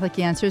to Catholic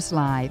Answers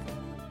Live.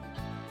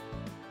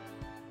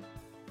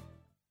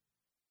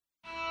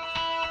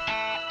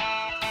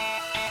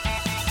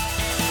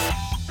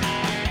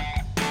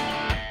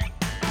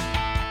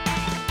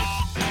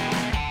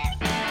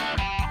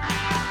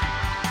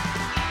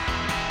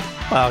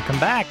 Welcome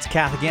back to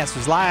Catholic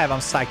Answers Live.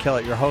 I'm Cy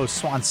Kellett, your host.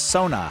 Swan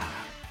Sona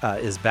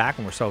is back,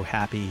 and we're so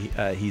happy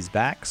he's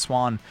back.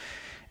 Swan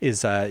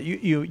is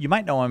you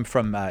might know him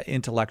from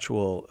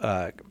Intellectual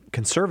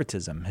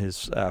Conservatism,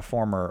 his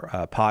former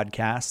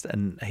podcast,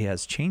 and he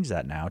has changed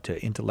that now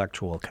to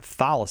Intellectual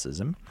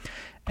Catholicism,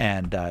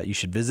 and you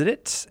should visit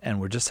it. And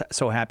we're just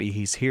so happy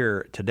he's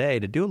here today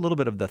to do a little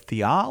bit of the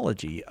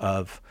theology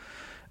of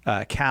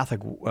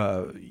Catholic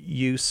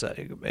use,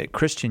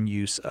 Christian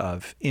use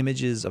of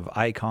images, of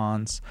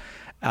icons.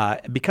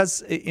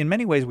 Because in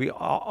many ways, we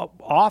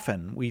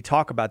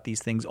talk about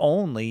these things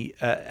only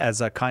as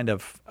a kind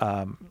of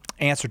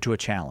answer to a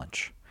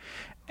challenge.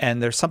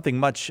 And there's something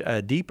much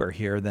deeper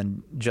here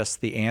than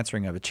just the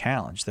answering of a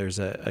challenge. There's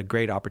a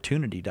great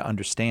opportunity to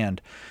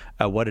understand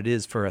what it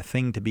is for a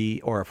thing to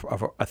be, or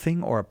a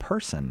thing or a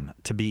person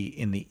to be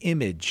in the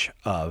image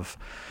of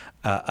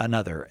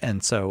another.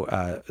 And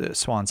so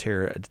Swan's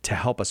here to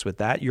help us with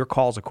that. Your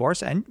calls, of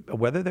course, and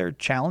whether they're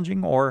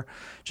challenging or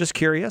just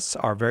curious,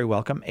 are very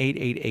welcome.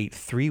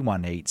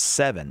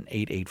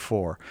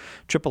 888-318-7884,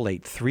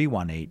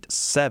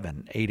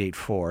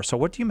 888-318-7884. So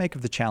what do you make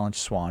of the challenge,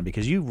 Swan?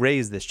 Because you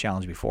raised this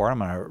challenge before. I'm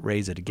going to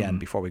raise it again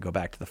before we go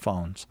back to the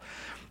phones.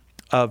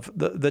 Of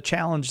the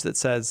challenge that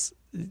says,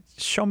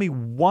 show me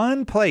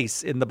one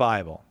place in the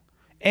Bible,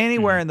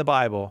 anywhere in the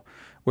Bible,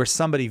 where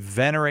somebody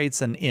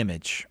venerates an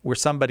image, where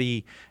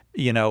somebody,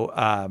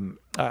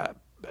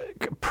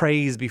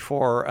 prays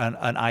before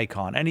an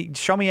icon.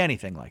 Show me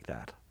anything like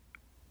that.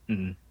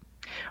 Mm-hmm.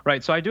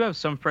 Right. So I do have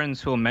some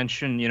friends who will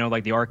mention,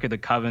 like the Ark of the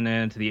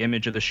Covenant, the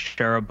image of the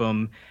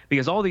cherubim,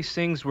 because all these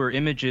things were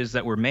images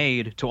that were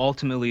made to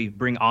ultimately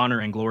bring honor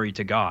and glory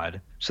to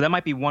God. So that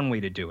might be one way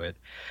to do it.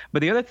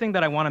 But the other thing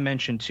that I want to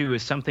mention, too,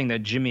 is something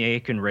that Jimmy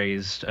Akin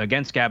raised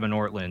against Gavin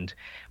Ortlund,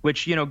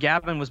 which,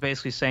 Gavin was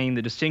basically saying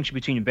the distinction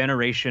between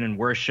veneration and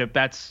worship,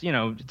 that's,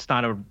 it's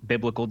not a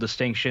biblical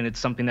distinction. It's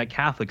something that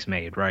Catholics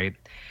made, right?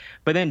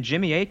 But then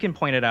Jimmy Akin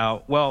pointed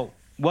out, well,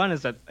 one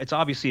is that it's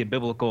obviously a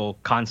biblical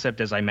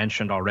concept, as I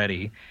mentioned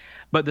already.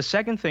 But the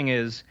second thing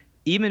is,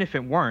 even if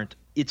it weren't,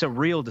 it's a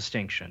real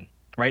distinction,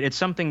 right? It's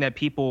something that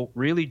people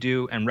really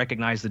do and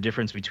recognize the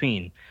difference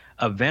between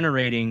of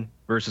venerating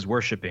versus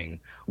worshiping.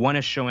 One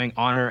is showing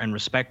honor and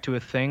respect to a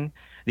thing.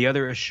 The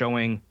other is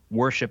showing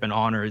worship and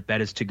honor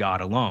that is to God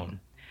alone.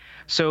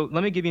 So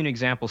let me give you an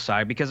example,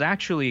 Sai, because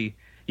actually,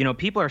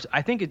 people are,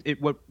 I think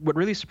what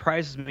really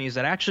surprises me is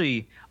that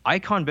actually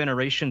icon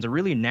veneration is a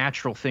really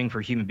natural thing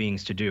for human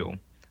beings to do.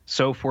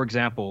 So, for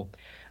example,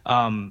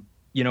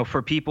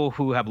 for people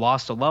who have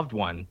lost a loved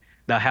one,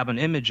 they'll have an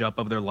image up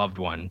of their loved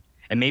one.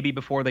 And maybe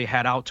before they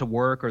head out to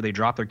work or they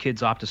drop their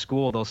kids off to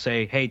school, they'll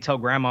say, hey, tell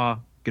grandma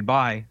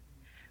goodbye.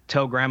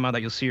 Tell grandma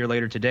that you'll see her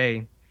later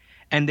today.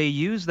 And they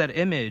use that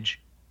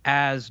image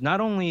as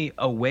not only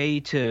a way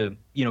to,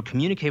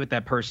 communicate with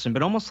that person,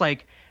 but almost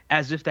like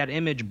as if that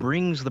image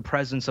brings the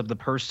presence of the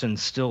person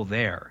still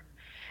there.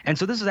 And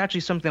so this is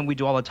actually something we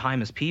do all the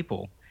time as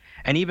people.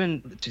 And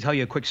even to tell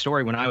you a quick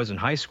story, when I was in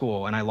high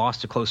school and I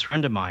lost a close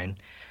friend of mine,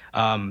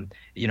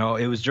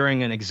 it was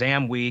during an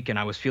exam week and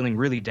I was feeling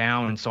really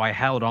down. And so I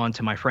held on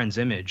to my friend's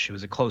image. It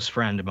was a close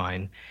friend of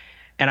mine.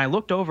 And I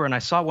looked over and I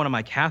saw one of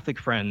my Catholic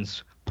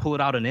friends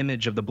pull out an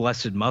image of the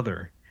Blessed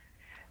Mother.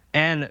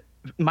 And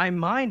my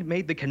mind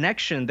made the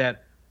connection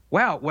that,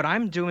 wow, what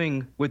I'm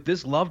doing with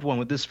this loved one,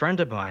 with this friend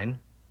of mine,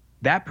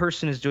 that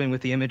person is doing with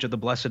the image of the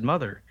Blessed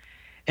Mother.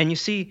 And you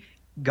see,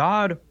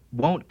 God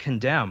won't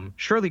condemn.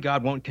 Surely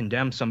God won't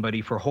condemn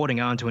somebody for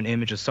holding on to an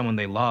image of someone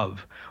they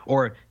love,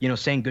 or,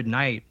 saying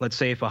goodnight. Let's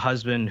say if a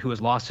husband who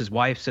has lost his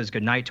wife says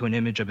goodnight to an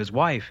image of his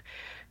wife.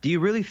 Do you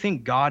really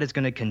think God is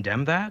going to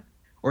condemn that?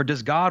 Or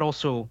does God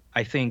also,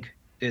 I think,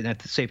 and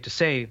that's safe to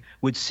say,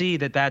 would see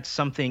that that's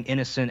something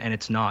innocent and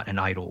it's not an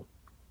idol?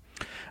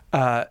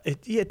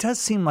 It does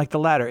seem like the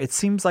latter. It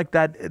seems like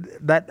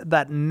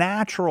that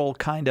natural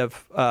kind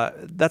of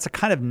that's a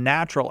kind of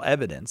natural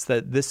evidence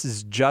that this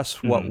is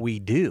just what we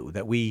do.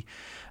 That we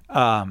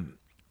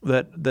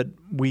that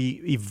we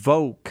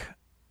evoke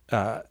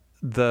the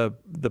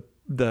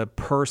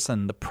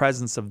person, the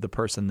presence of the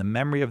person, the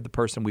memory of the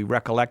person. We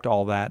recollect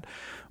all that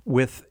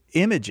with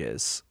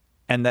images,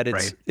 and that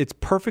it's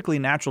perfectly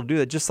natural to do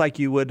that. Just like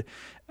you would.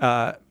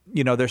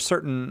 There's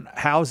certain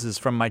houses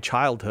from my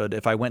childhood,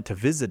 if I went to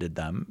visited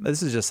them,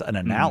 this is just an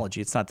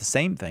analogy. It's not the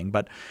same thing,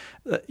 but,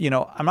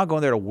 I'm not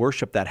going there to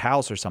worship that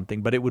house or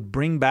something, but it would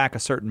bring back a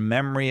certain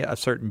memory, a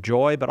certain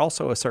joy, but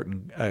also a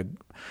certain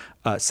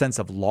sense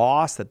of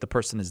loss that the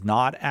person is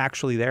not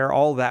actually there.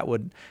 All that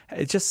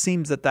it just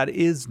seems that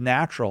is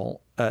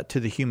natural to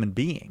the human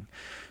being.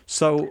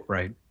 So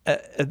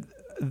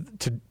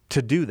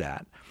to do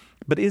that.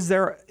 But is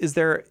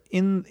there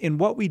in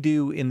what we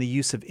do in the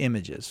use of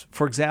images,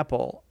 for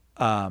example,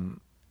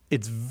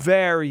 it's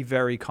very,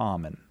 very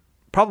common,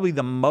 probably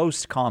the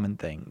most common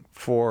thing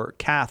for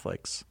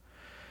Catholics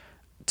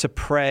to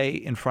pray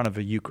in front of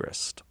a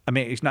Eucharist. I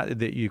mean, it's not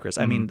the Eucharist.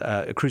 I mean,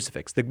 a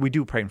crucifix. We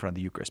do pray in front of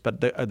the Eucharist,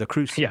 but the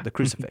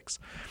crucifix.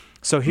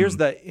 So here's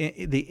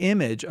the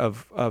image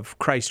of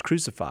Christ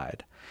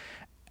crucified,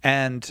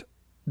 and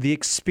the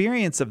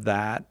experience of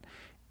that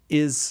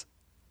is.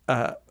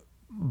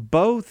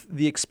 Both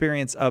the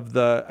experience of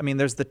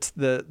there's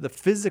the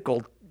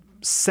physical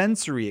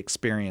sensory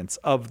experience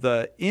of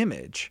the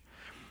image,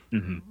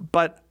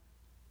 but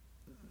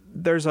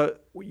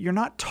you're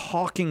not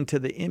talking to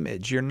the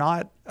image. You're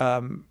not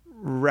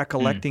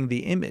recollecting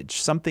the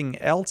image. Something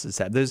else is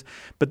said.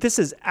 But this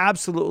is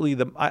absolutely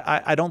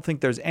I don't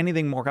think there's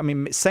anything more. I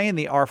mean, saying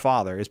the Our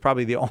Father is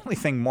probably the only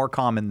thing more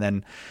common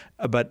than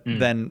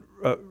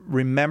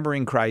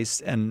remembering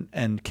Christ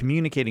and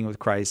communicating with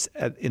Christ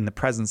in the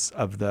presence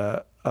of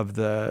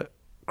the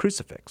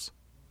crucifix.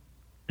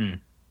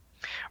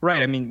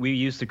 Right. I mean, we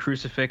use the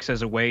crucifix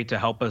as a way to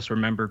help us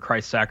remember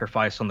Christ's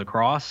sacrifice on the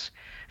cross.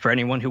 For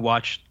anyone who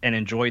watched and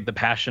enjoyed the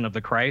Passion of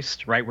the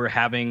Christ, right, we're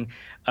having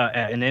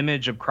an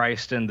image of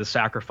Christ and the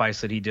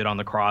sacrifice that he did on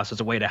the cross as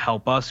a way to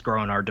help us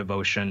grow in our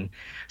devotion.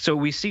 So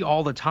we see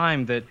all the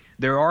time that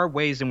there are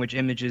ways in which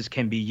images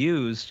can be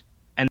used,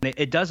 and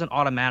it doesn't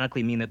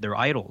automatically mean that they're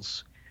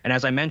idols. And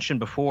as I mentioned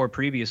before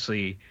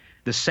previously,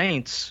 the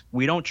saints,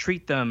 we don't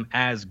treat them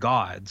as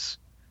gods.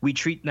 We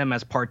treat them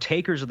as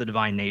partakers of the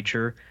divine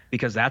nature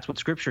because that's what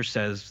Scripture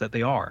says that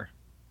they are.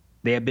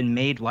 They have been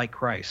made like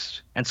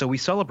Christ. And so we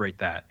celebrate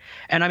that.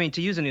 And I mean,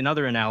 to use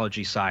another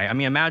analogy, Sai, I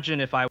mean,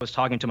 imagine if I was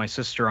talking to my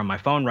sister on my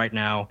phone right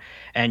now,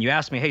 and you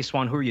asked me, hey,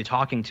 Swan, who are you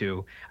talking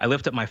to? I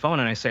lift up my phone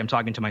and I say, I'm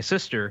talking to my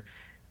sister.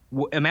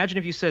 Imagine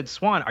if you said,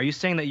 Swan, are you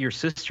saying that your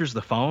sister's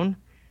the phone?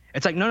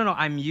 It's like, no,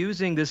 I'm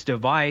using this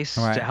device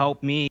to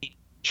help me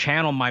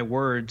channel my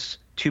words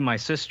to my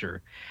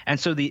sister. And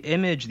so the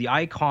image, the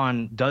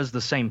icon, does the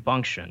same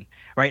function,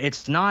 right?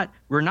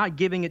 We're not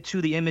giving it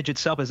to the image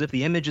itself as if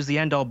the image is the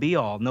end all be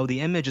all. No,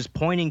 the image is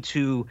pointing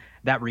to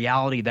that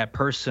reality, that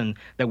person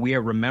that we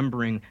are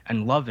remembering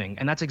and loving.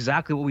 And that's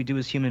exactly what we do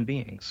as human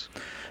beings.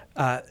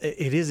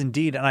 It is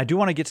indeed. And I do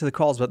want to get to the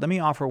calls, but let me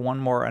offer one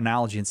more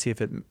analogy and see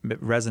if it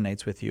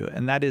resonates with you.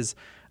 And that is,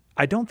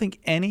 I don't think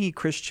any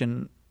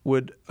Christian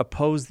would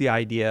oppose the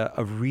idea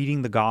of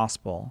reading the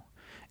gospel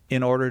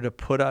in order to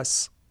put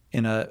us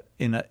in a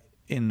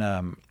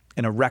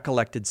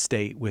recollected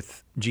state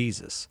with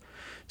Jesus.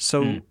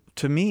 So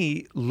to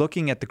me,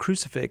 looking at the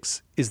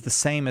crucifix is the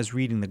same as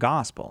reading the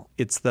gospel.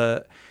 It's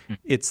the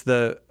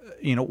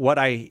what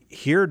I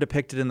hear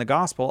depicted in the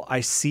gospel, I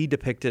see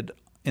depicted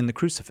in the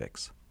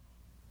crucifix.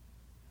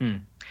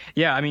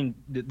 Yeah, I mean,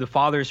 the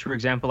fathers, for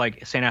example,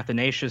 like St.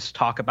 Athanasius,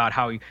 talk about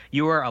how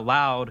you are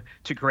allowed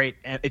to create,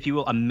 if you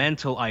will, a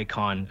mental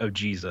icon of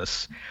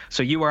Jesus.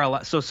 So you are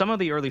allowed. So some of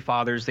the early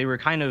fathers,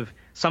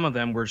 some of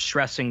them were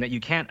stressing that you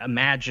can't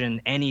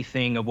imagine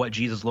anything of what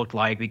Jesus looked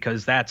like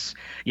because that's,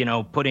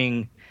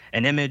 putting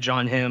an image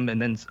on him.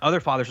 And then other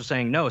fathers were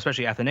saying, no,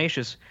 especially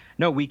Athanasius,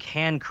 no, we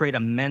can create a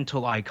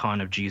mental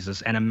icon of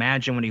Jesus and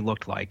imagine what he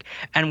looked like.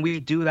 And we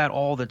do that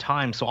all the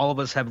time. So all of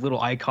us have little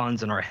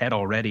icons in our head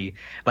already.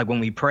 Like when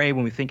we pray,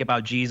 when we think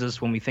about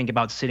Jesus, when we think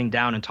about sitting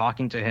down and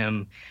talking to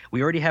him,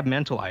 we already have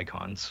mental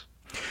icons.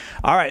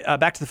 All right,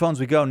 back to the phones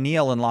we go.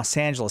 Neil in Los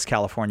Angeles,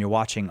 California,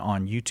 watching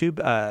on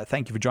YouTube.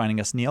 Thank you for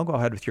joining us, Neil. Go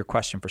ahead with your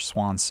question for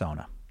Swan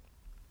Sona.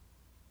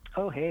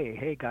 Oh,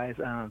 hey guys.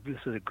 This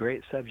is a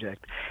great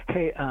subject.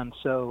 Hey,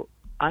 so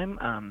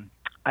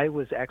I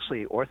was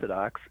actually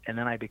Orthodox, and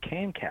then I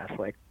became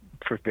Catholic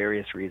for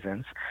various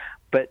reasons,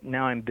 but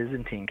now I'm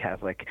Byzantine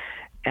Catholic.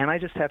 And I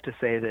just have to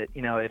say that,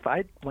 if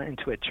I went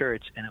into a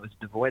church and it was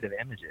devoid of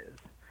images,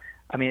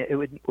 I mean, it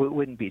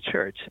wouldn't be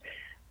church.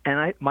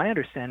 And my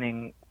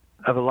understanding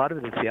of a lot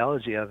of the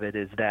theology of it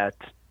is that,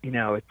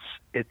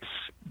 it's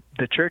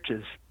the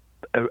church's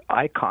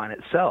icon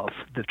itself,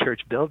 the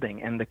church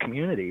building and the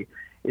community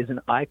is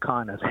an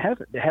icon of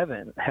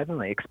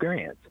heavenly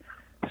experience.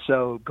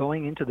 So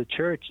going into the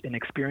church and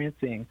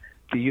experiencing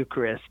the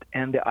Eucharist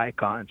and the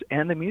icons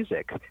and the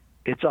music,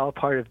 it's all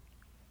part of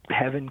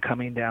heaven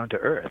coming down to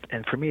earth.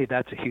 And for me,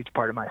 that's a huge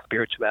part of my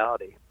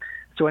spirituality.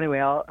 So anyway,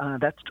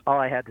 that's all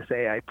I had to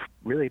say. I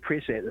really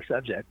appreciate the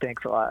subject.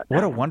 Thanks a lot.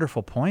 What a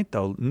wonderful point,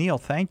 though. Neil,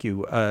 thank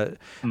you.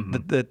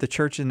 The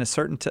church, in a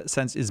certain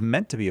sense, is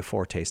meant to be a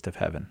foretaste of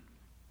heaven.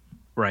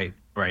 Right.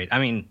 I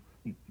mean,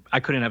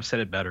 I couldn't have said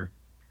it better.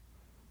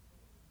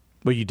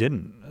 Well, you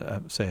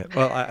didn't say it.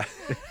 Well,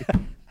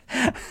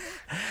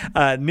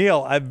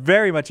 Neil, I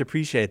very much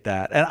appreciate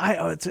that, and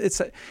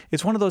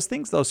it's one of those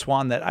things, though,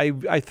 Swan, that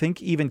I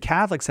think even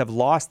Catholics have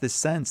lost this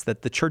sense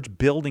that the church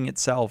building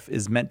itself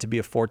is meant to be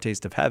a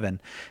foretaste of heaven,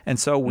 and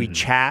so we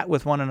chat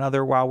with one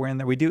another while we're in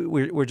there.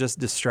 We're just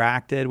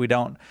distracted. We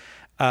don't,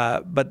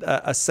 but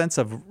a sense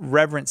of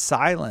reverent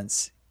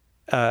silence,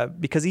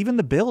 because even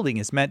the building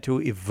is meant to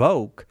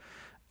evoke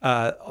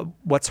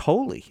what's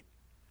holy.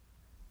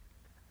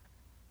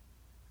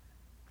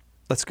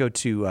 Let's go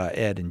to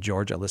Ed in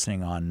Georgia,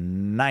 listening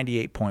on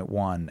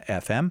 98.1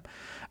 FM.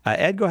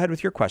 Ed, go ahead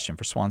with your question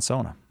for Swan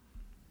Sona.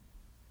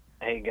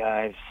 Hey,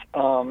 guys.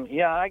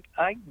 I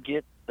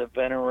get the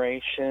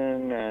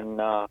veneration,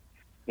 and,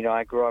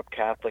 I grew up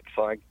Catholic,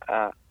 so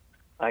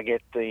I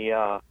get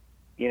the,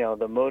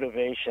 the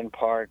motivation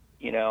part,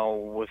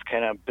 was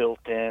kind of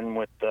built in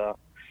with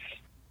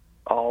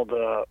all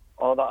the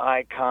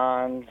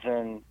icons,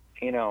 and,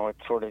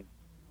 it's sort of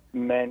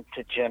meant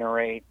to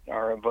generate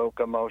or evoke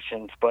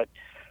emotions. But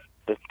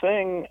the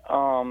thing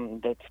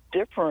that's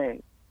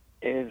different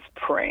is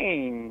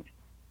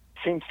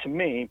seems to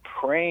me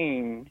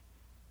praying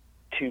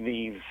to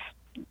these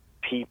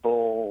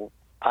people,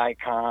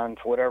 icons,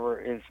 whatever,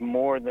 is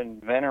more than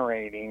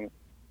venerating.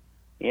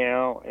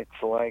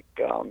 It's like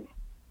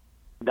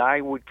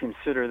I would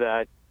consider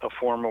that a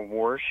form of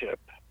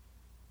worship.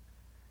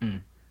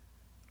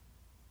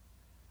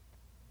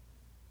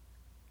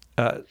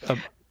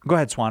 Go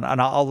ahead, Swan,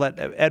 and I'll let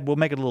Ed. We'll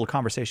make it a little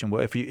conversation.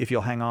 If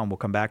you'll hang on, we'll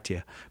come back to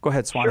you. Go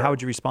ahead, Swan. Sure. How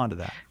would you respond to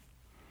that?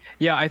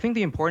 Yeah, I think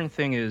the important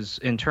thing is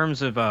in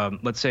terms of,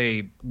 let's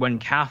say, when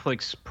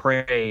Catholics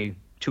pray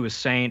to a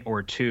saint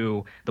or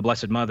to the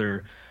Blessed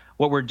Mother,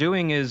 what we're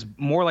doing is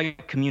more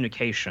like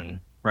communication,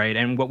 right?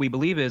 And what we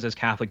believe is, as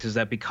Catholics, is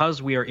that because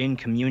we are in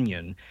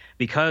communion,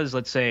 because,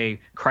 let's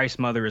say, Christ's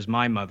mother is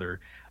my mother,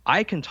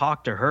 I can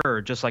talk to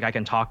her just like I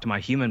can talk to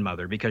my human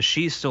mother because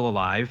she's still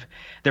alive.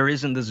 There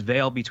isn't this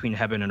veil between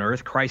heaven and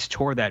earth. Christ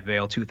tore that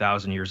veil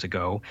 2,000 years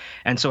ago.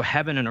 And so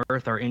heaven and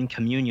earth are in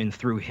communion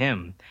through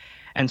him.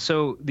 And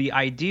so the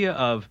idea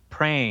of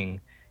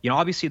praying,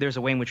 obviously there's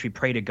a way in which we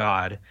pray to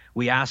God.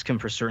 We ask him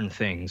for certain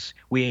things.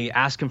 We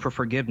ask him for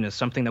forgiveness,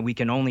 something that we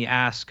can only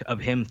ask of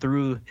him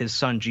through his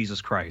son, Jesus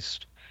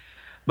Christ.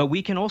 But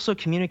we can also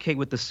communicate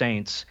with the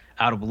saints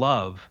out of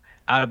love,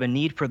 out of a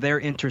need for their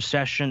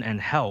intercession and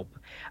help.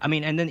 I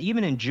mean, and then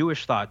even in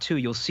Jewish thought, too,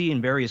 you'll see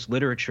in various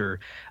literature,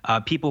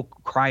 people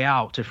cry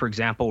out to, for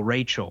example,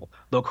 Rachel.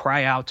 They'll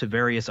cry out to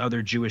various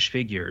other Jewish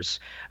figures.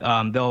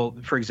 They'll,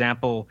 for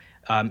example,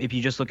 if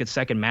you just look at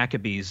 2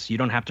 Maccabees, you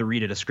don't have to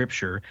read it as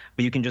scripture,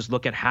 but you can just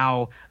look at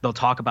how they'll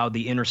talk about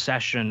the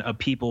intercession of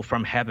people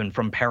from heaven,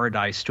 from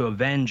paradise, to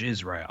avenge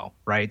Israel,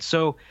 right?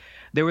 So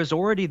there was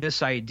already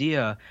this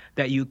idea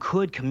that you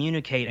could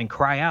communicate and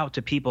cry out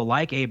to people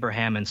like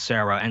Abraham and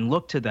Sarah and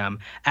look to them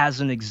as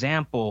an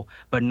example,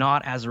 but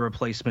not as a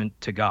replacement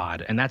to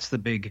God. And that's the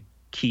big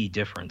key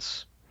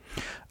difference.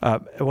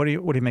 What do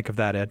you make of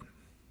that, Ed?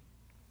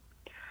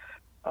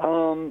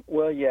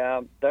 Well,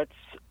 yeah, that's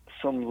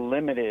some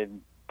limited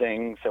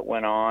things that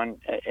went on,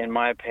 in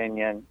my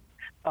opinion.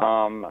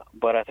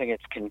 But I think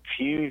it's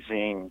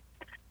confusing.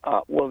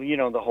 The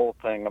whole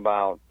thing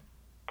about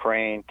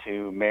praying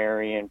to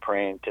Mary and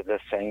praying to the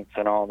saints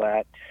and all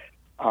that.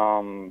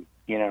 To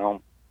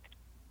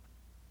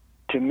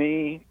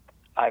me,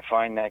 I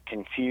find that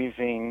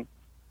confusing.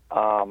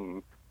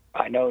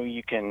 I know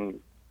you can,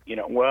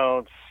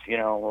 it's,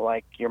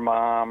 like your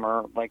mom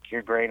or like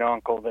your great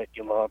uncle that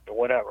you loved or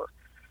whatever.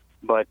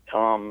 But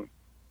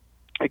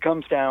it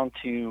comes down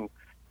to,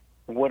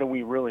 what do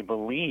we really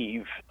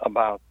believe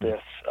about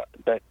this?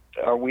 That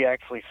are we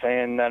actually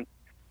saying that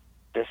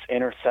this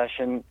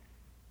intercession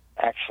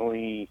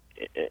actually,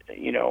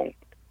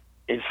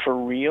 is for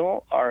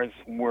real, or is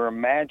we're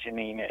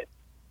imagining it?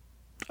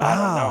 I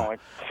don't know. It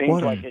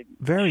seems like it.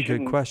 Very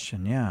good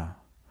question. Yeah.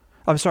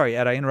 I'm sorry,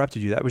 Ed, I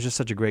interrupted you. That was just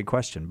such a great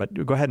question, but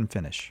go ahead and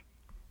finish.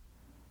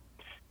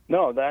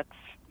 No, that's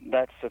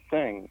the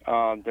thing.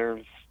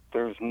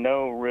 There's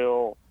no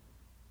real,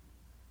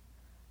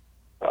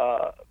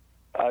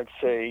 I'd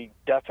say,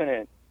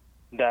 definite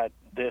that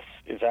this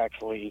is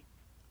actually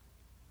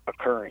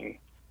occurring.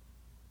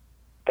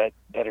 That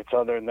it's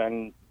other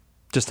than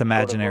just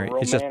imaginary. Sort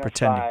of it's just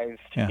pretending.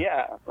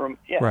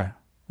 Yeah.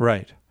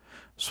 Right.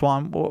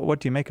 Swan, what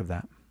do you make of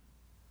that?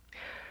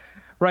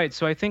 Right.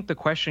 So I think the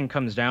question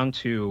comes down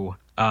to,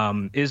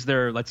 is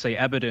there, let's say,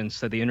 evidence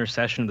that the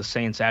intercession of the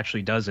saints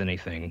actually does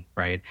anything,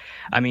 right?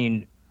 I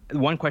mean,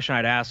 one question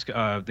I'd ask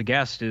the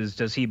guest is,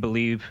 does he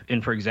believe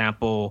in, for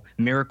example,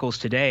 miracles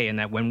today, and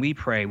that when we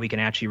pray, we can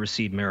actually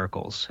receive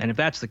miracles? And if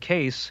that's the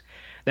case,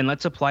 then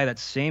let's apply that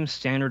same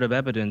standard of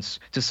evidence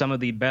to some of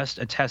the best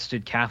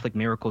attested Catholic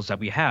miracles that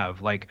we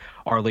have, like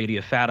Our Lady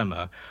of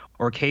Fatima,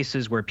 or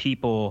cases where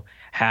people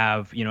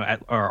have,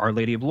 Our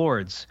Lady of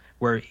Lourdes,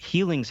 where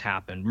healings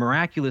happen,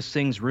 miraculous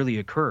things really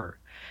occur.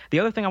 The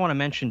other thing I want to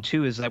mention,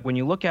 too, is that when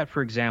you look at,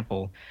 for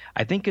example,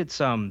 I think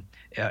it's in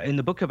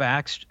the book of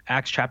Acts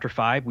chapter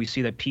 5, we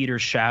see that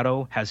Peter's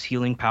shadow has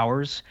healing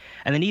powers.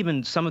 And then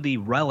even some of the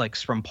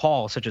relics from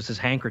Paul, such as his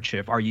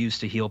handkerchief, are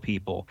used to heal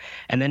people.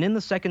 And then in the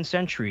 2nd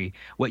century,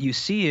 what you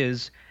see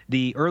is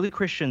the early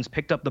Christians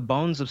picked up the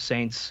bones of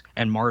saints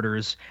and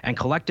martyrs and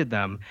collected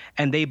them,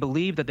 and they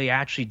believed that they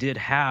actually did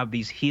have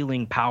these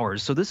healing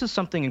powers. So this is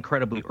something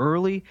incredibly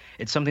early.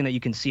 It's something that you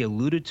can see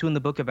alluded to in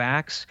the book of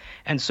Acts.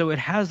 And so it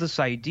has this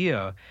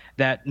idea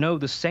that, no,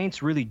 the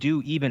saints really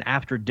do, even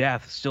after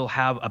death, still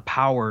have a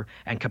power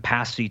and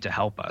capacity to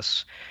help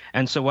us.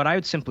 And so what I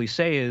would simply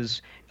say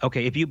is,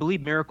 okay, if you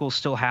believe miracles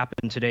still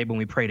happen today when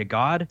we pray to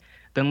God,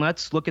 then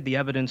let's look at the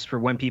evidence for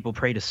when people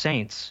pray to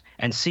saints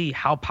and see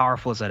how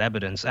powerful is that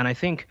evidence. And I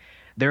think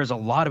there's a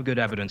lot of good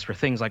evidence for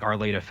things like Our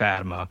Lady of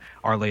Fatima,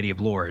 Our Lady of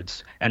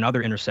Lourdes, and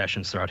other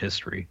intercessions throughout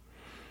history.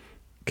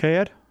 Okay,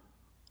 Ed?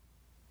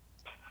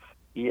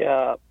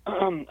 Yeah,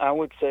 I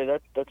would say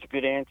that's a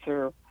good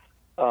answer.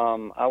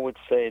 I would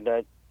say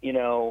that,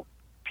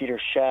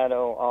 Peter's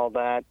shadow, all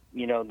that,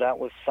 that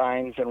was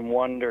signs and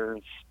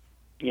wonders,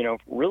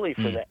 really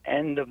for the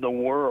end of the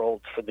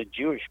world for the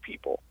Jewish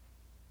people.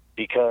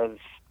 Because,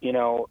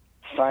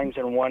 signs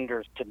and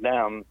wonders to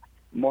them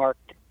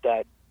marked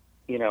that,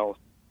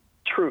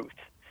 truth.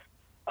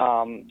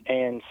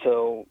 And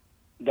so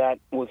that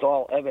was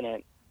all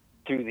evident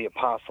through the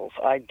apostles.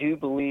 I do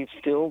believe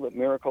still that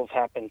miracles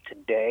happen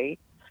today.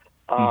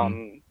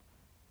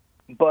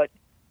 But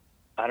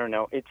I don't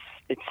know, it's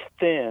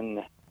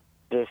thin,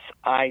 this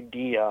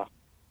idea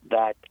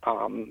that,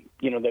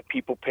 that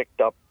people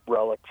picked up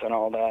relics and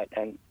all that,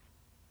 and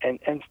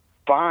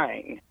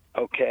fine,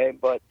 okay,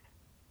 but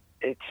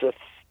it's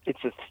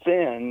it's a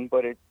sin,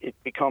 but it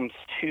becomes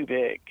too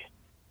big.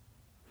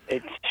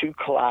 It's too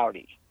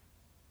cloudy.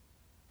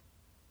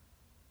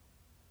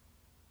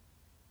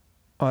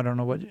 I don't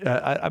know what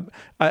I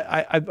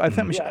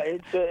think. Yeah,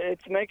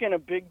 it's making a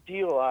big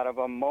deal out of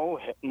a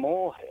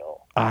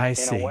molehill. I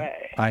see. In a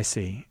way. I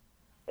see.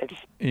 It's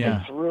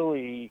Yeah. it's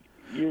really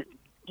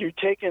you're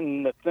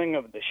taking the thing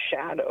of the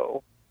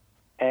shadow,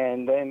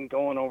 and then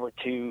going over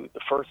to the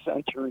first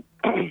century.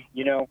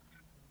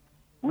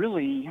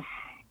 Really,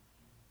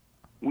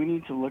 we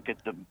need to look at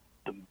the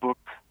book,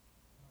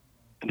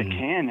 the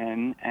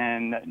canon,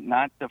 and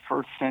not the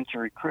first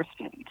century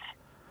Christians.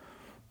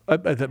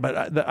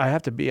 But I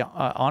have to be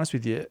honest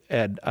with you,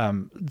 Ed.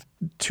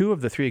 2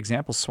 of the 3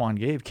 examples Swan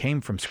gave came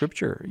from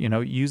Scripture.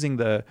 Using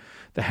the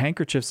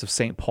handkerchiefs of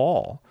St.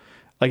 Paul.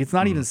 Like it's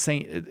not even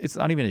it's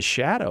not even his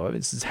shadow.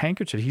 It's his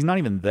handkerchief. He's not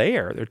even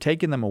there. They're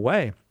taking them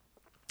away.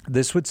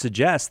 This would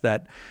suggest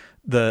that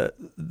the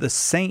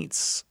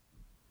saints,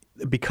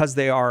 because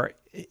they are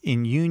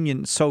in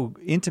union so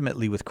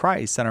intimately with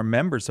Christ and are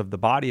members of the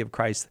body of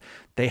Christ,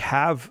 they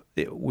have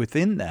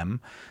within them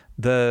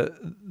the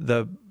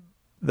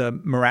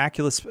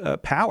miraculous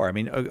power. I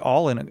mean,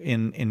 all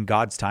in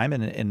God's time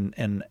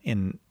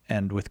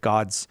and with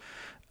God's,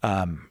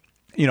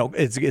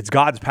 it's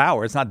God's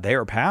power. It's not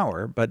their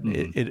power, but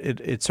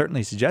it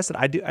certainly suggests it.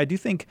 I do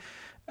think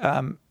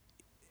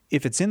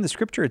if it's in the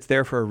Scripture, it's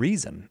there for a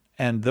reason.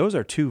 And those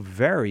are 2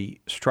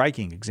 very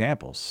striking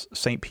examples,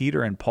 St.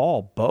 Peter and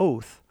Paul,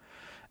 both.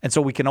 And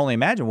so we can only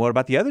imagine, what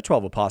about the other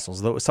 12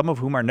 apostles, some of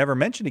whom are never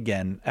mentioned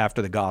again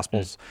after the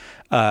Gospels,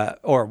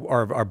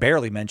 or are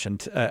barely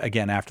mentioned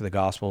again after the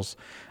Gospels?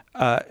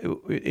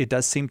 It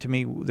does seem to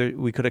me that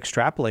we could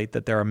extrapolate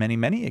that there are many,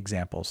 many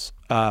examples.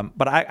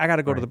 But I got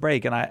to go to the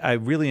break, and I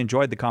really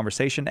enjoyed the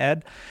conversation,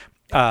 Ed.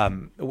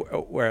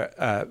 Where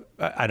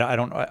I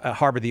don't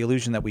harbor the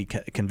illusion that we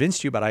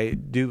convinced you, but I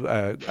do.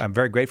 I'm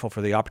very grateful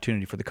for the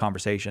opportunity for the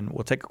conversation.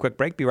 We'll take a quick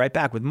break. Be right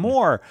back with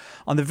more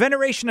on the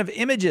veneration of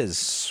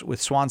images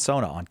with Swan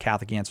Sona on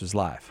Catholic Answers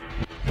Live.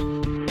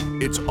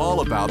 It's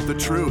all about the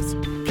truth.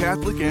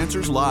 Catholic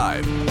Answers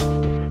Live.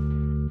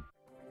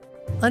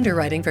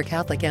 Underwriting for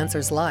Catholic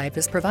Answers Live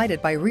is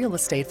provided by Real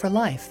Estate for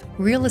Life.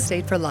 Real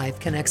Estate for Life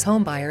connects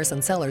home buyers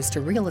and sellers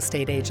to real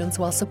estate agents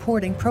while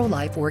supporting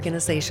pro-life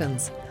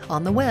organizations.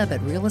 On the web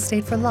at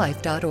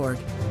realestateforlife.org.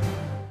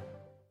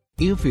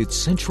 If it's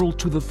central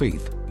to the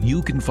faith,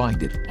 you can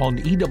find it on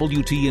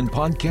EWTN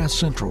Podcast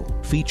Central,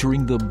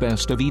 featuring the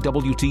best of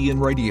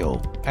EWTN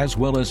Radio, as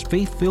well as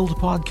faith-filled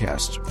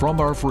podcasts from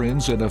our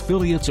friends and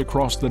affiliates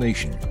across the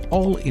nation,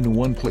 all in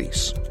one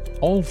place,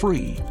 all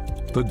free.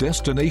 The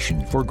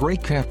destination for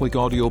great Catholic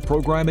audio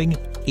programming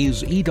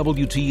is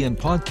EWTN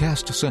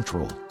Podcast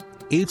Central.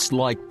 It's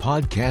like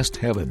podcast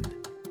heaven.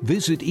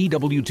 Visit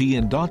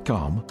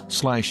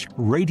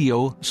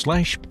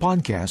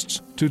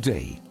EWTN.com/radio/podcasts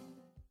today.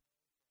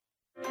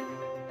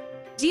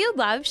 Do you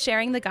love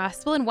sharing the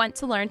gospel and want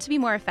to learn to be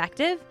more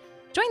effective?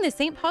 Join the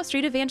St. Paul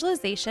Street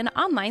Evangelization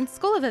online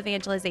School of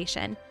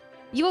Evangelization.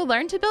 You will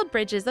learn to build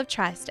bridges of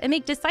trust and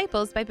make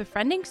disciples by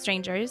befriending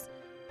strangers,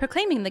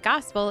 proclaiming the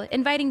gospel,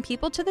 inviting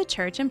people to the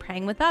church, and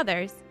praying with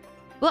others.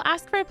 We'll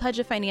ask for a pledge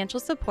of financial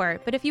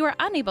support, but if you are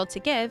unable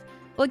to give,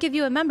 we'll give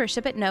you a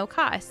membership at no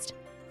cost.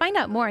 Find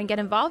out more and get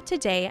involved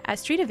today at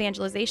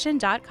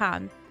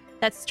streetevangelization.com.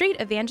 That's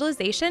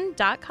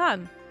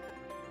streetevangelization.com.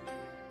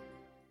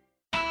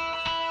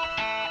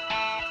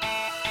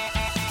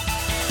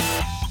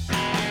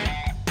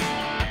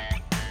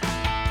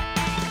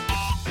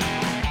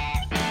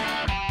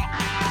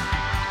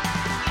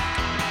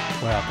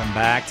 Welcome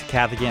back to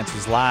Catholic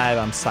Answers Live.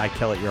 I'm Cy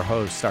Kellett, your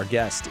host. Our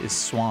guest is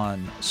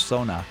Swan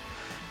Sona.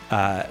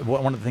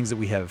 One of the things that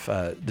we have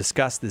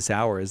discussed this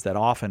hour is that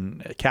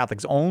often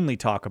Catholics only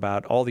talk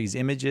about all these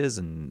images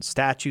and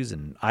statues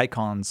and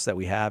icons that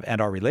we have and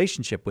our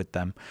relationship with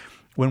them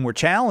when we're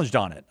challenged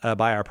on it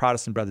by our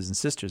Protestant brothers and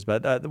sisters.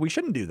 But we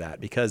shouldn't do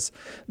that, because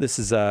this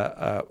is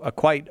a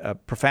quite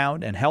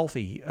profound and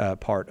healthy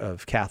part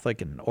of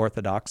Catholic and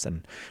Orthodox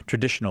and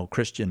traditional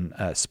Christian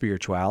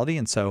spirituality.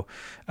 And so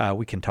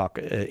we can talk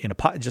in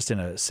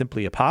a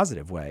simply a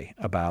positive way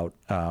about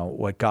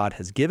what God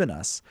has given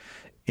us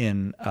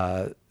in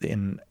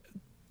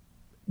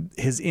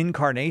His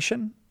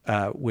incarnation,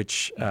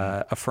 which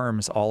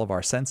affirms all of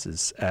our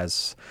senses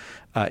as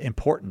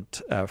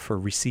important for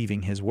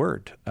receiving His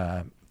word.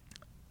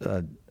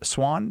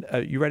 Swan,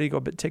 you ready to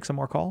go take some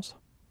more calls?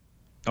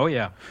 Oh,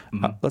 yeah.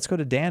 Mm-hmm. Let's go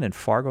to Dan in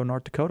Fargo,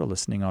 North Dakota,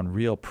 listening on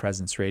Real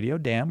Presence Radio.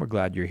 Dan, we're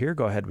glad you're here.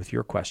 Go ahead with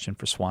your question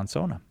for Swan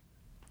Sona.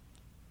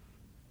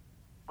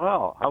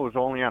 Well, I was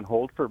only on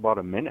hold for about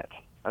a minute.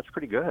 That's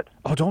pretty good.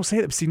 Oh, don't say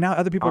that. See, now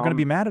other people are going to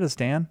be mad at us,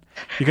 Dan.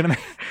 You're going to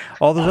make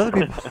all those other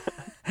people.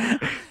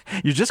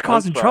 You're just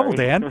causing trouble,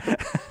 Dan. All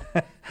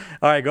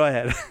right, go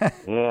ahead.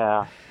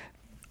 Yeah.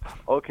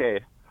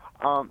 Okay.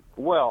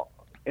 Well,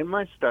 in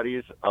my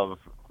studies of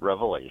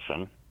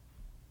Revelation,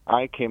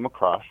 I came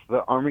across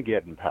the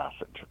Armageddon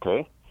passage,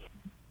 okay?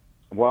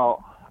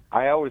 Well,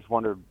 I always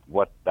wondered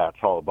what that's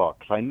all about,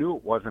 because I knew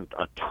it wasn't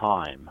a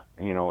time.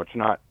 You know, it's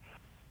not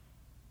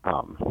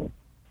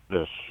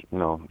this,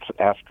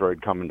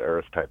 asteroid coming to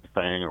Earth type of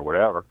thing or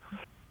whatever.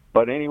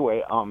 But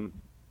anyway,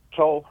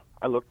 so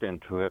I looked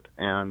into it,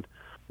 and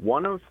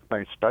one of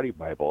my study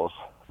Bibles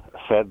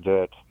said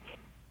that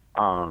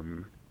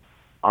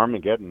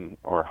Armageddon,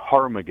 or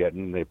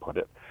Harmageddon, they put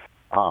it,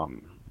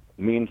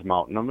 means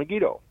mountain of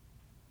Megiddo.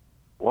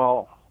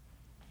 Well,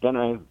 then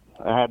I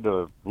had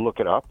to look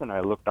it up, and I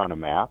looked on a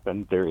map,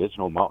 and there is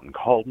no mountain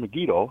called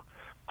Megiddo.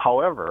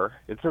 However,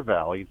 it's a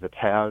valley that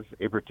has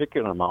a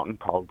particular mountain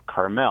called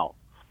Carmel.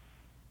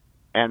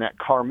 And at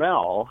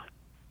Carmel,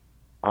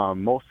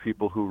 most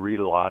people who read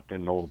a lot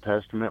in the Old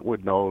Testament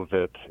would know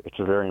that it's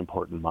a very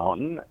important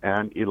mountain,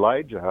 and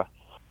Elijah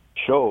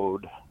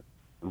showed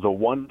the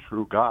one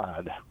true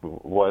God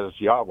was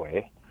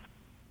Yahweh,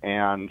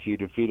 and he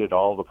defeated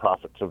all the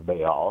prophets of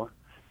Baal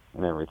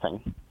and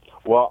everything.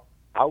 Well,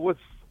 I was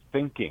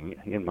thinking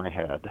in my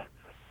head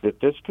that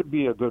this could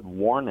be a good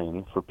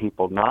warning for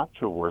people not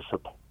to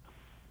worship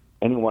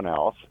anyone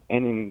else,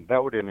 and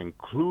that would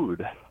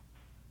include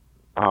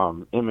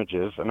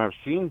images. And I've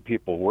seen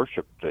people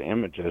worship the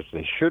images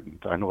they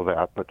shouldn't. I know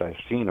that, but I've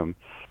seen them.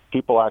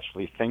 People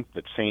actually think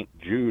that St.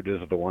 Jude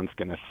is the one's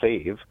going to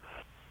save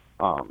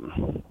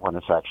when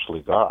it's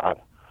actually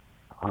God,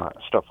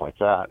 stuff like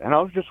that. And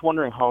I was just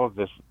wondering how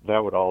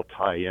that would all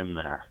tie in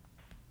there.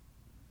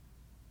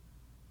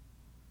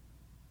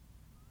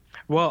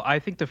 Well, I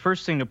think the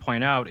first thing to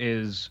point out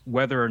is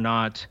whether or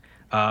not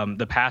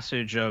the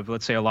passage of,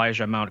 let's say,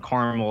 Elijah at Mount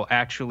Carmel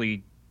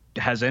actually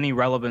has any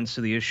relevance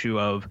to the issue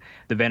of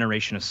the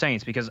veneration of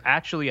saints. Because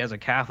actually, as a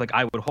Catholic,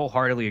 I would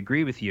wholeheartedly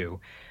agree with you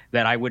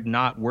that I would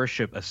not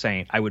worship a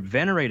saint. I would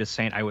venerate a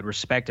saint. I would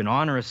respect and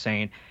honor a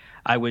saint.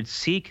 I would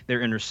seek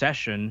their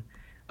intercession.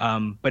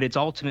 But it's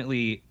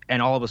ultimately,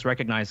 and all of us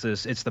recognize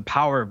this, it's the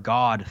power of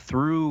God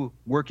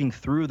working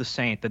through the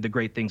saint that the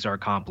great things are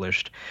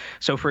accomplished.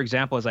 So, for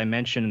example, as I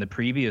mentioned in the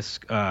previous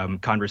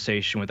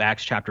conversation with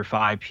Acts chapter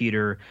 5,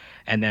 Peter,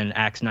 and then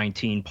Acts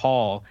 19,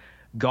 Paul,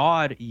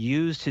 God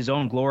used his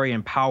own glory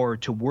and power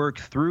to work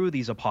through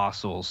these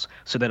apostles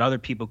so that other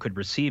people could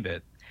receive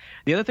it.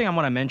 The other thing I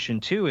want to mention,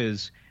 too,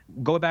 is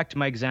go back to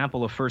my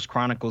example of 1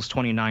 Chronicles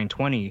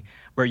 29:20,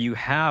 where you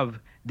have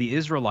the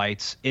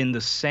Israelites in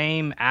the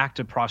same act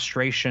of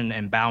prostration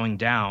and bowing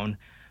down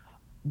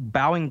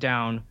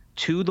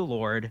to the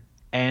Lord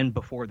and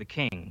before the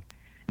king.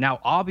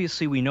 Now,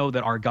 obviously, we know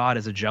that our God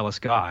is a jealous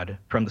God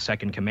from the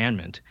second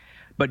commandment,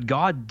 but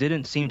God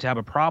didn't seem to have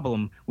a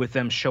problem with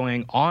them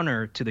showing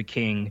honor to the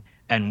king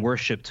and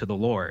worship to the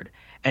Lord.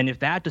 And if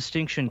that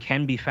distinction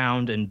can be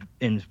found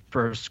in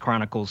 1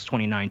 Chronicles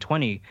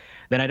 29:20,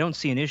 then I don't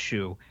see an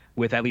issue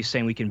with at least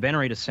saying we can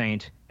venerate a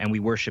saint and we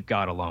worship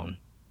God alone.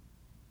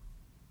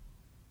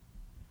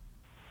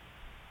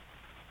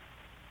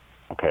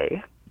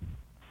 Okay.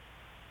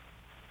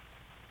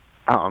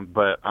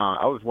 But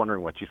I was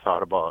wondering what you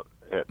thought about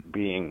it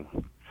being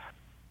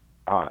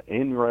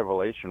in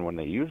Revelation when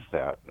they use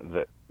that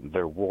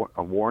they're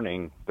a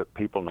warning that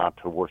people not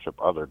to worship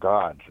other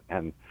gods.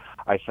 And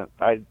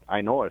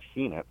I know I've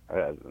seen it,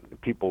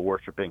 people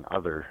worshiping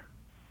other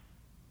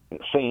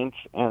saints,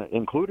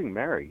 including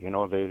Mary.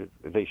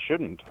 They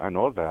shouldn't. I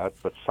know that,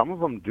 but some of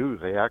them do.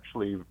 They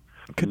actually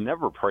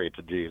never pray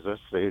to Jesus.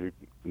 They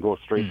go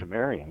straight to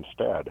Mary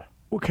instead.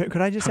 Well,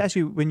 could I just ask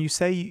you, when you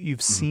say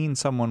you've seen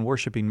someone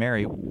worshiping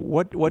Mary,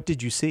 what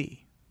did you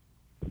see?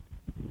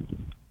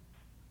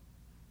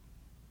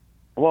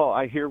 Well,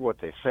 I hear what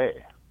they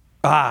say.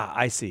 Ah,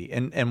 I see.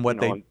 And what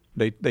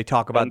they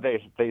talk about.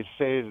 And they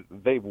say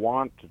they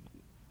want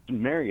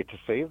Mary to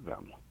save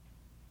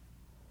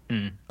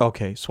them.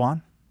 Okay,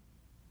 Swan?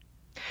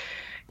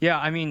 Yeah,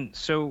 I mean,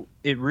 so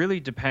it really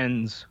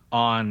depends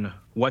on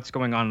what's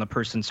going on in the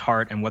person's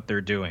heart and what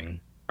they're doing,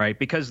 right?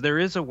 Because there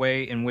is a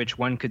way in which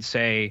one could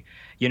say,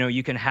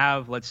 you can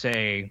have, let's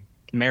say,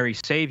 Mary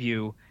save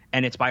you,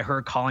 and it's by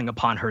her calling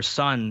upon her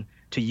son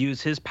to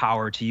use his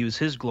power, to use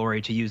his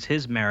glory, to use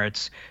his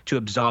merits to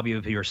absolve you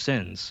of your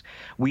sins.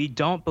 We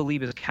don't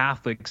believe as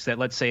Catholics that,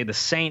 let's say, the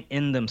saint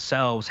in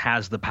themselves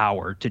has the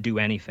power to do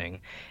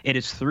anything. It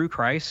is through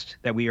Christ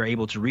that we are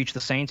able to reach the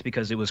saints,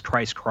 because it was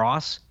Christ's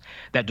cross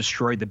that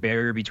destroyed the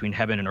barrier between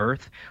heaven and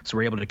earth. So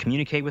we're able to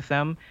communicate with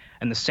them,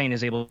 and the saint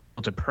is able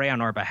to pray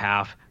on our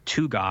behalf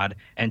to God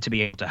and to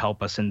be able to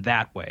help us in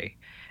that way.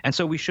 And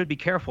so we should be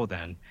careful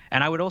then.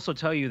 And I would also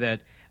tell you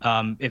that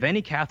if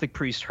any Catholic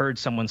priest heard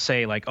someone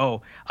say, like,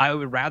 oh, I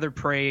would rather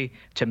pray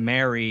to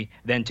Mary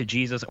than to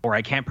Jesus, or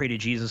I can't pray to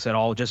Jesus at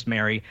all, just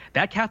Mary,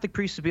 that Catholic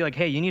priest would be like,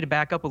 hey, you need to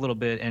back up a little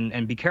bit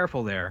and be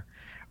careful there,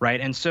 right?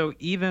 And so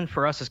even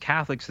for us as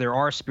Catholics, there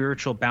are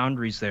spiritual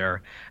boundaries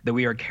there that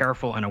we are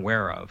careful and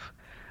aware of.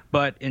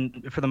 But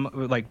for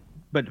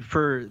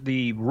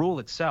the rule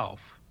itself,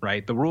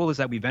 right, the rule is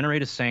that we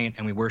venerate a saint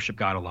and we worship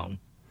God alone.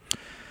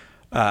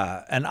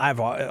 And I've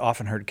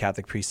often heard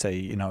Catholic priests say,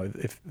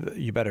 if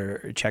you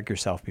better check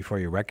yourself before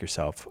you wreck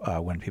yourself,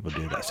 when people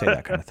do that, say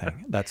that kind of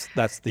thing. That's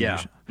the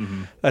usual.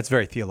 Mm-hmm. That's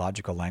very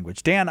theological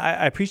language. Dan,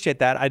 I appreciate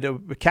that.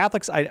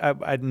 Catholics,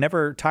 I'd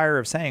never tire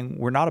of saying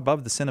we're not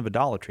above the sin of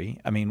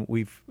idolatry. I mean,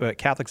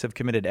 Catholics have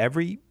committed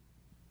every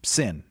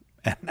sin.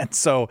 And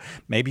so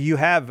maybe you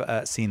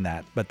have seen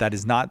that, but that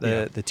is not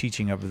the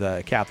teaching of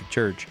the Catholic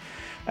Church.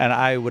 And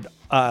I would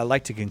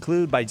like to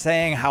conclude by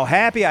saying how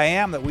happy I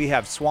am that we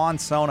have Swan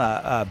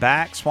Sona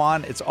back.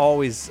 Swan, it's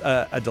always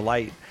a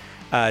delight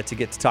to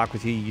get to talk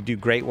with you. You do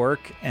great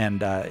work,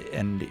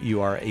 and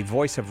you are a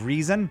voice of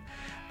reason.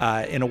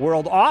 In a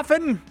world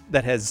often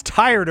that has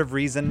tired of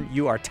reason,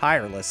 you are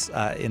tireless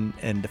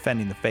in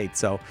defending the faith.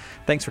 So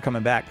thanks for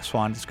coming back,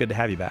 Swan. It's good to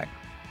have you back.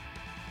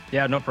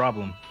 Yeah, no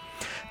problem.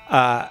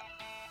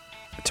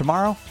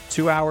 Tomorrow,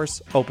 2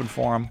 hours, open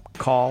forum.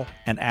 Call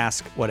and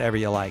ask whatever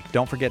you like.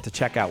 Don't forget to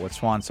check out what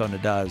Swan Sona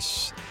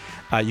does.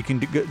 You can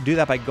do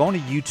that by going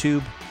to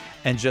YouTube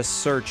and just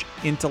search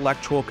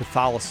Intellectual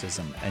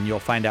Catholicism, and you'll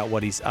find out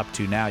what he's up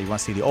to now. You want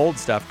to see the old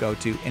stuff, go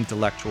to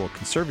Intellectual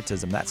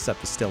Conservatism. That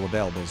stuff is still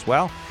available as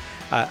well.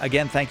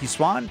 Again, thank you,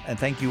 Swan, and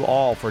thank you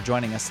all for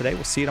joining us today.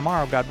 We'll see you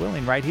tomorrow, God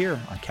willing, right here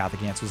on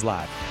Catholic Answers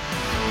Live.